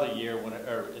in another year,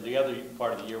 or the other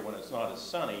part of the year when it's not as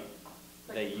sunny,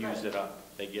 they use it up.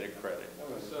 They get a credit.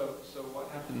 So what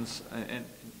happens, and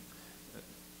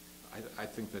I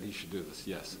think that he should do this,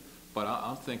 yes. But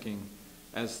I'm thinking,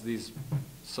 as these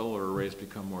solar arrays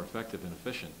become more effective and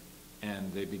efficient,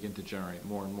 and they begin to generate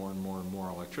more and more and more and more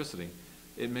electricity,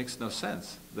 it makes no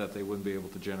sense that they wouldn't be able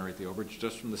to generate the overage,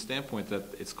 just from the standpoint that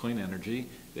it's clean energy,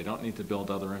 they don't need to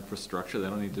build other infrastructure, they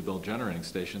don't need to build generating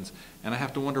stations, and I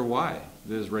have to wonder why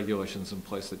there's regulations in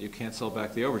place that you can't sell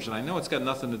back the overage. And I know it's got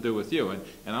nothing to do with you, and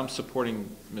I'm supporting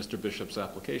Mr. Bishop's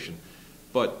application,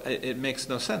 but it makes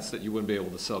no sense that you wouldn't be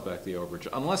able to sell back the overage,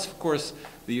 unless, of course,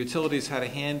 the utilities had a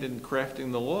hand in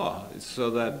crafting the law so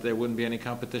that there wouldn't be any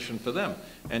competition for them.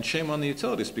 And shame on the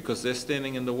utilities, because they're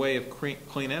standing in the way of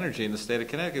clean energy in the state of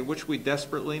Connecticut, which we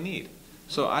desperately need.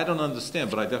 So I don't understand,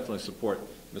 but I definitely support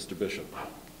Mr. Bishop.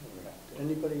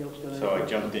 Anybody else got any? So I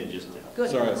jumped in just to. Good.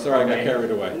 Sorry, I got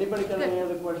carried away. Anybody got any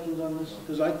other questions on this?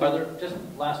 Because I Are think, there, just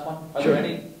last one, are Sure. there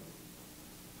any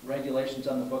regulations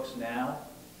on the books now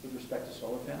with respect to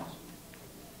solar panels?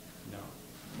 No.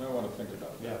 You might want to think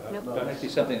about it. Yeah, Nope. Well, it might be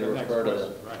something to refer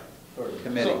to the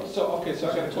committee. Okay, so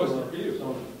I got a question for you.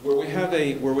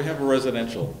 Where we have a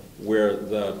residential, where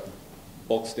the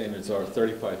bulk standards are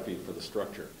 35 feet for the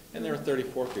structure, and they're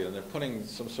 34 feet, and they're putting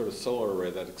some sort of solar array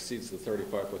that exceeds the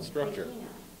 35-foot structure.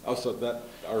 Oh, so that,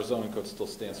 our zoning code still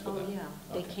stands for Oh, that? yeah,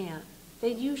 they Okay. can't.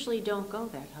 They usually don't go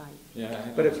that high. Yeah.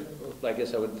 But if, I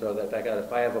guess I would throw that back out,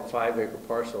 if I have a 5-acre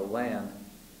parcel of land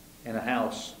and a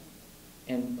house,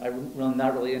 and I'm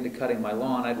not really into cutting my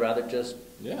lawn, I'd rather just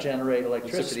Yeah. generate It's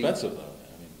electricity. expensive, though.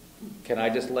 I mean, Can I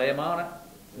just lay them on it?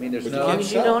 I mean, there's But As no. long can't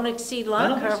as you sell. don't exceed lot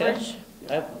No, I understand. coverage.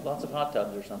 I have lots of hot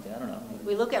tubs or something, I don't know.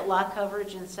 We look at lot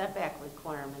coverage and setback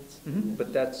requirements.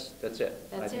 But that's it.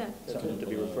 That's I think it. Something to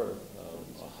be referred.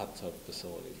 a hot tub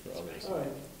facility for others. all right,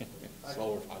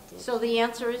 Solar hot tubs. So the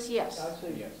answer is yes, I'd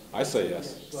say yes. I say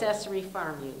yes. accessory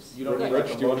farm use. You don't Good. need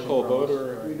Rich, do you want to call a vote,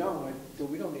 or? We don't,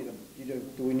 we don't need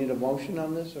do we need a motion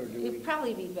on this, or do we? It'd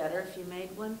probably be better if you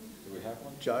made one. Do we have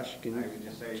one? Josh, can I you? would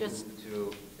just say Just-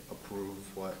 to approve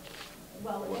what,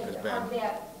 Well, What has of been-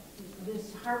 that,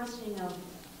 this harvesting of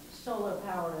solar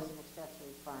power as an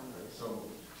accessory farm use.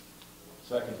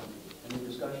 Second. Any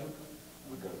discussion?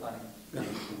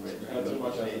 Not too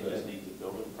much after this.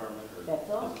 That's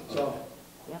all? So.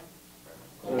 Yeah.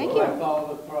 So Thank do I you. follow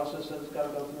the process that it's got to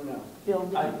go through now?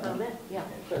 Building permit, yeah.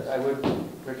 I would,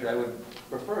 Richard, I would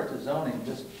prefer it to zoning,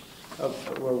 just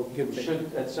Well, give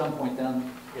should at some point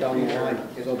down. Down the line.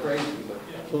 It's crazy, but.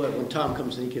 So that when Tom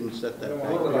comes, he can set that back.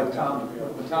 When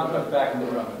Tom comes back in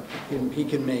the room. He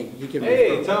can make, he can.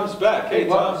 Hey, Tom's back. Hey,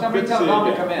 Tom. Somebody good to tell see you Tom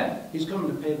to again. come in. He's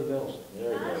coming to pay the bills.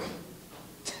 There you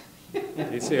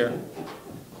go. He's here.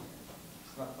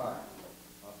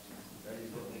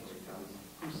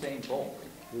 Usain Bolt.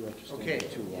 okay,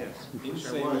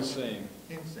 Insane.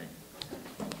 insane.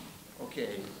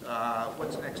 Okay,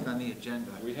 what's next on the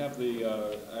agenda? We have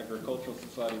the Agricultural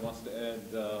Society wants to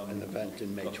add An event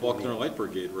in May a 20. Faulkner Light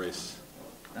Brigade race.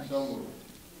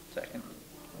 Second.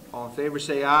 All in favor,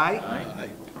 say aye. Aye.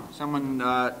 Someone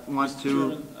wants Mr. to,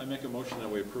 Chairman, I make a motion that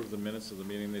we approve the minutes of the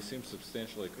meeting. They seem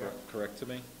substantially correct to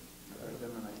me.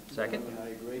 Second. I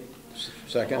agree.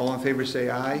 Second. all in favor, say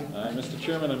aye. Mr.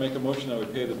 Chairman, I make a motion that we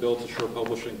pay the bill to Shore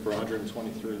Publishing for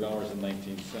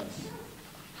 $123.19.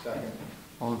 Second.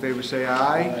 All in favor, say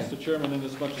aye. Mr. Chairman,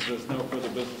 inasmuch as there's no further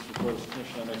business before this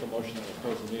commission, I make a motion that we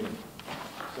close the meeting.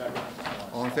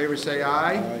 All in favor, say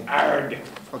aye. Aye.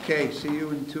 Okay, see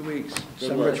you in 2 weeks.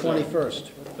 December work, sir. 21st.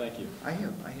 Thank you. I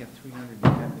have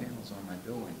 310 panels on my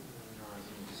building.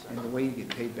 And the way you get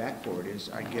paid back for it is,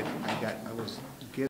 I was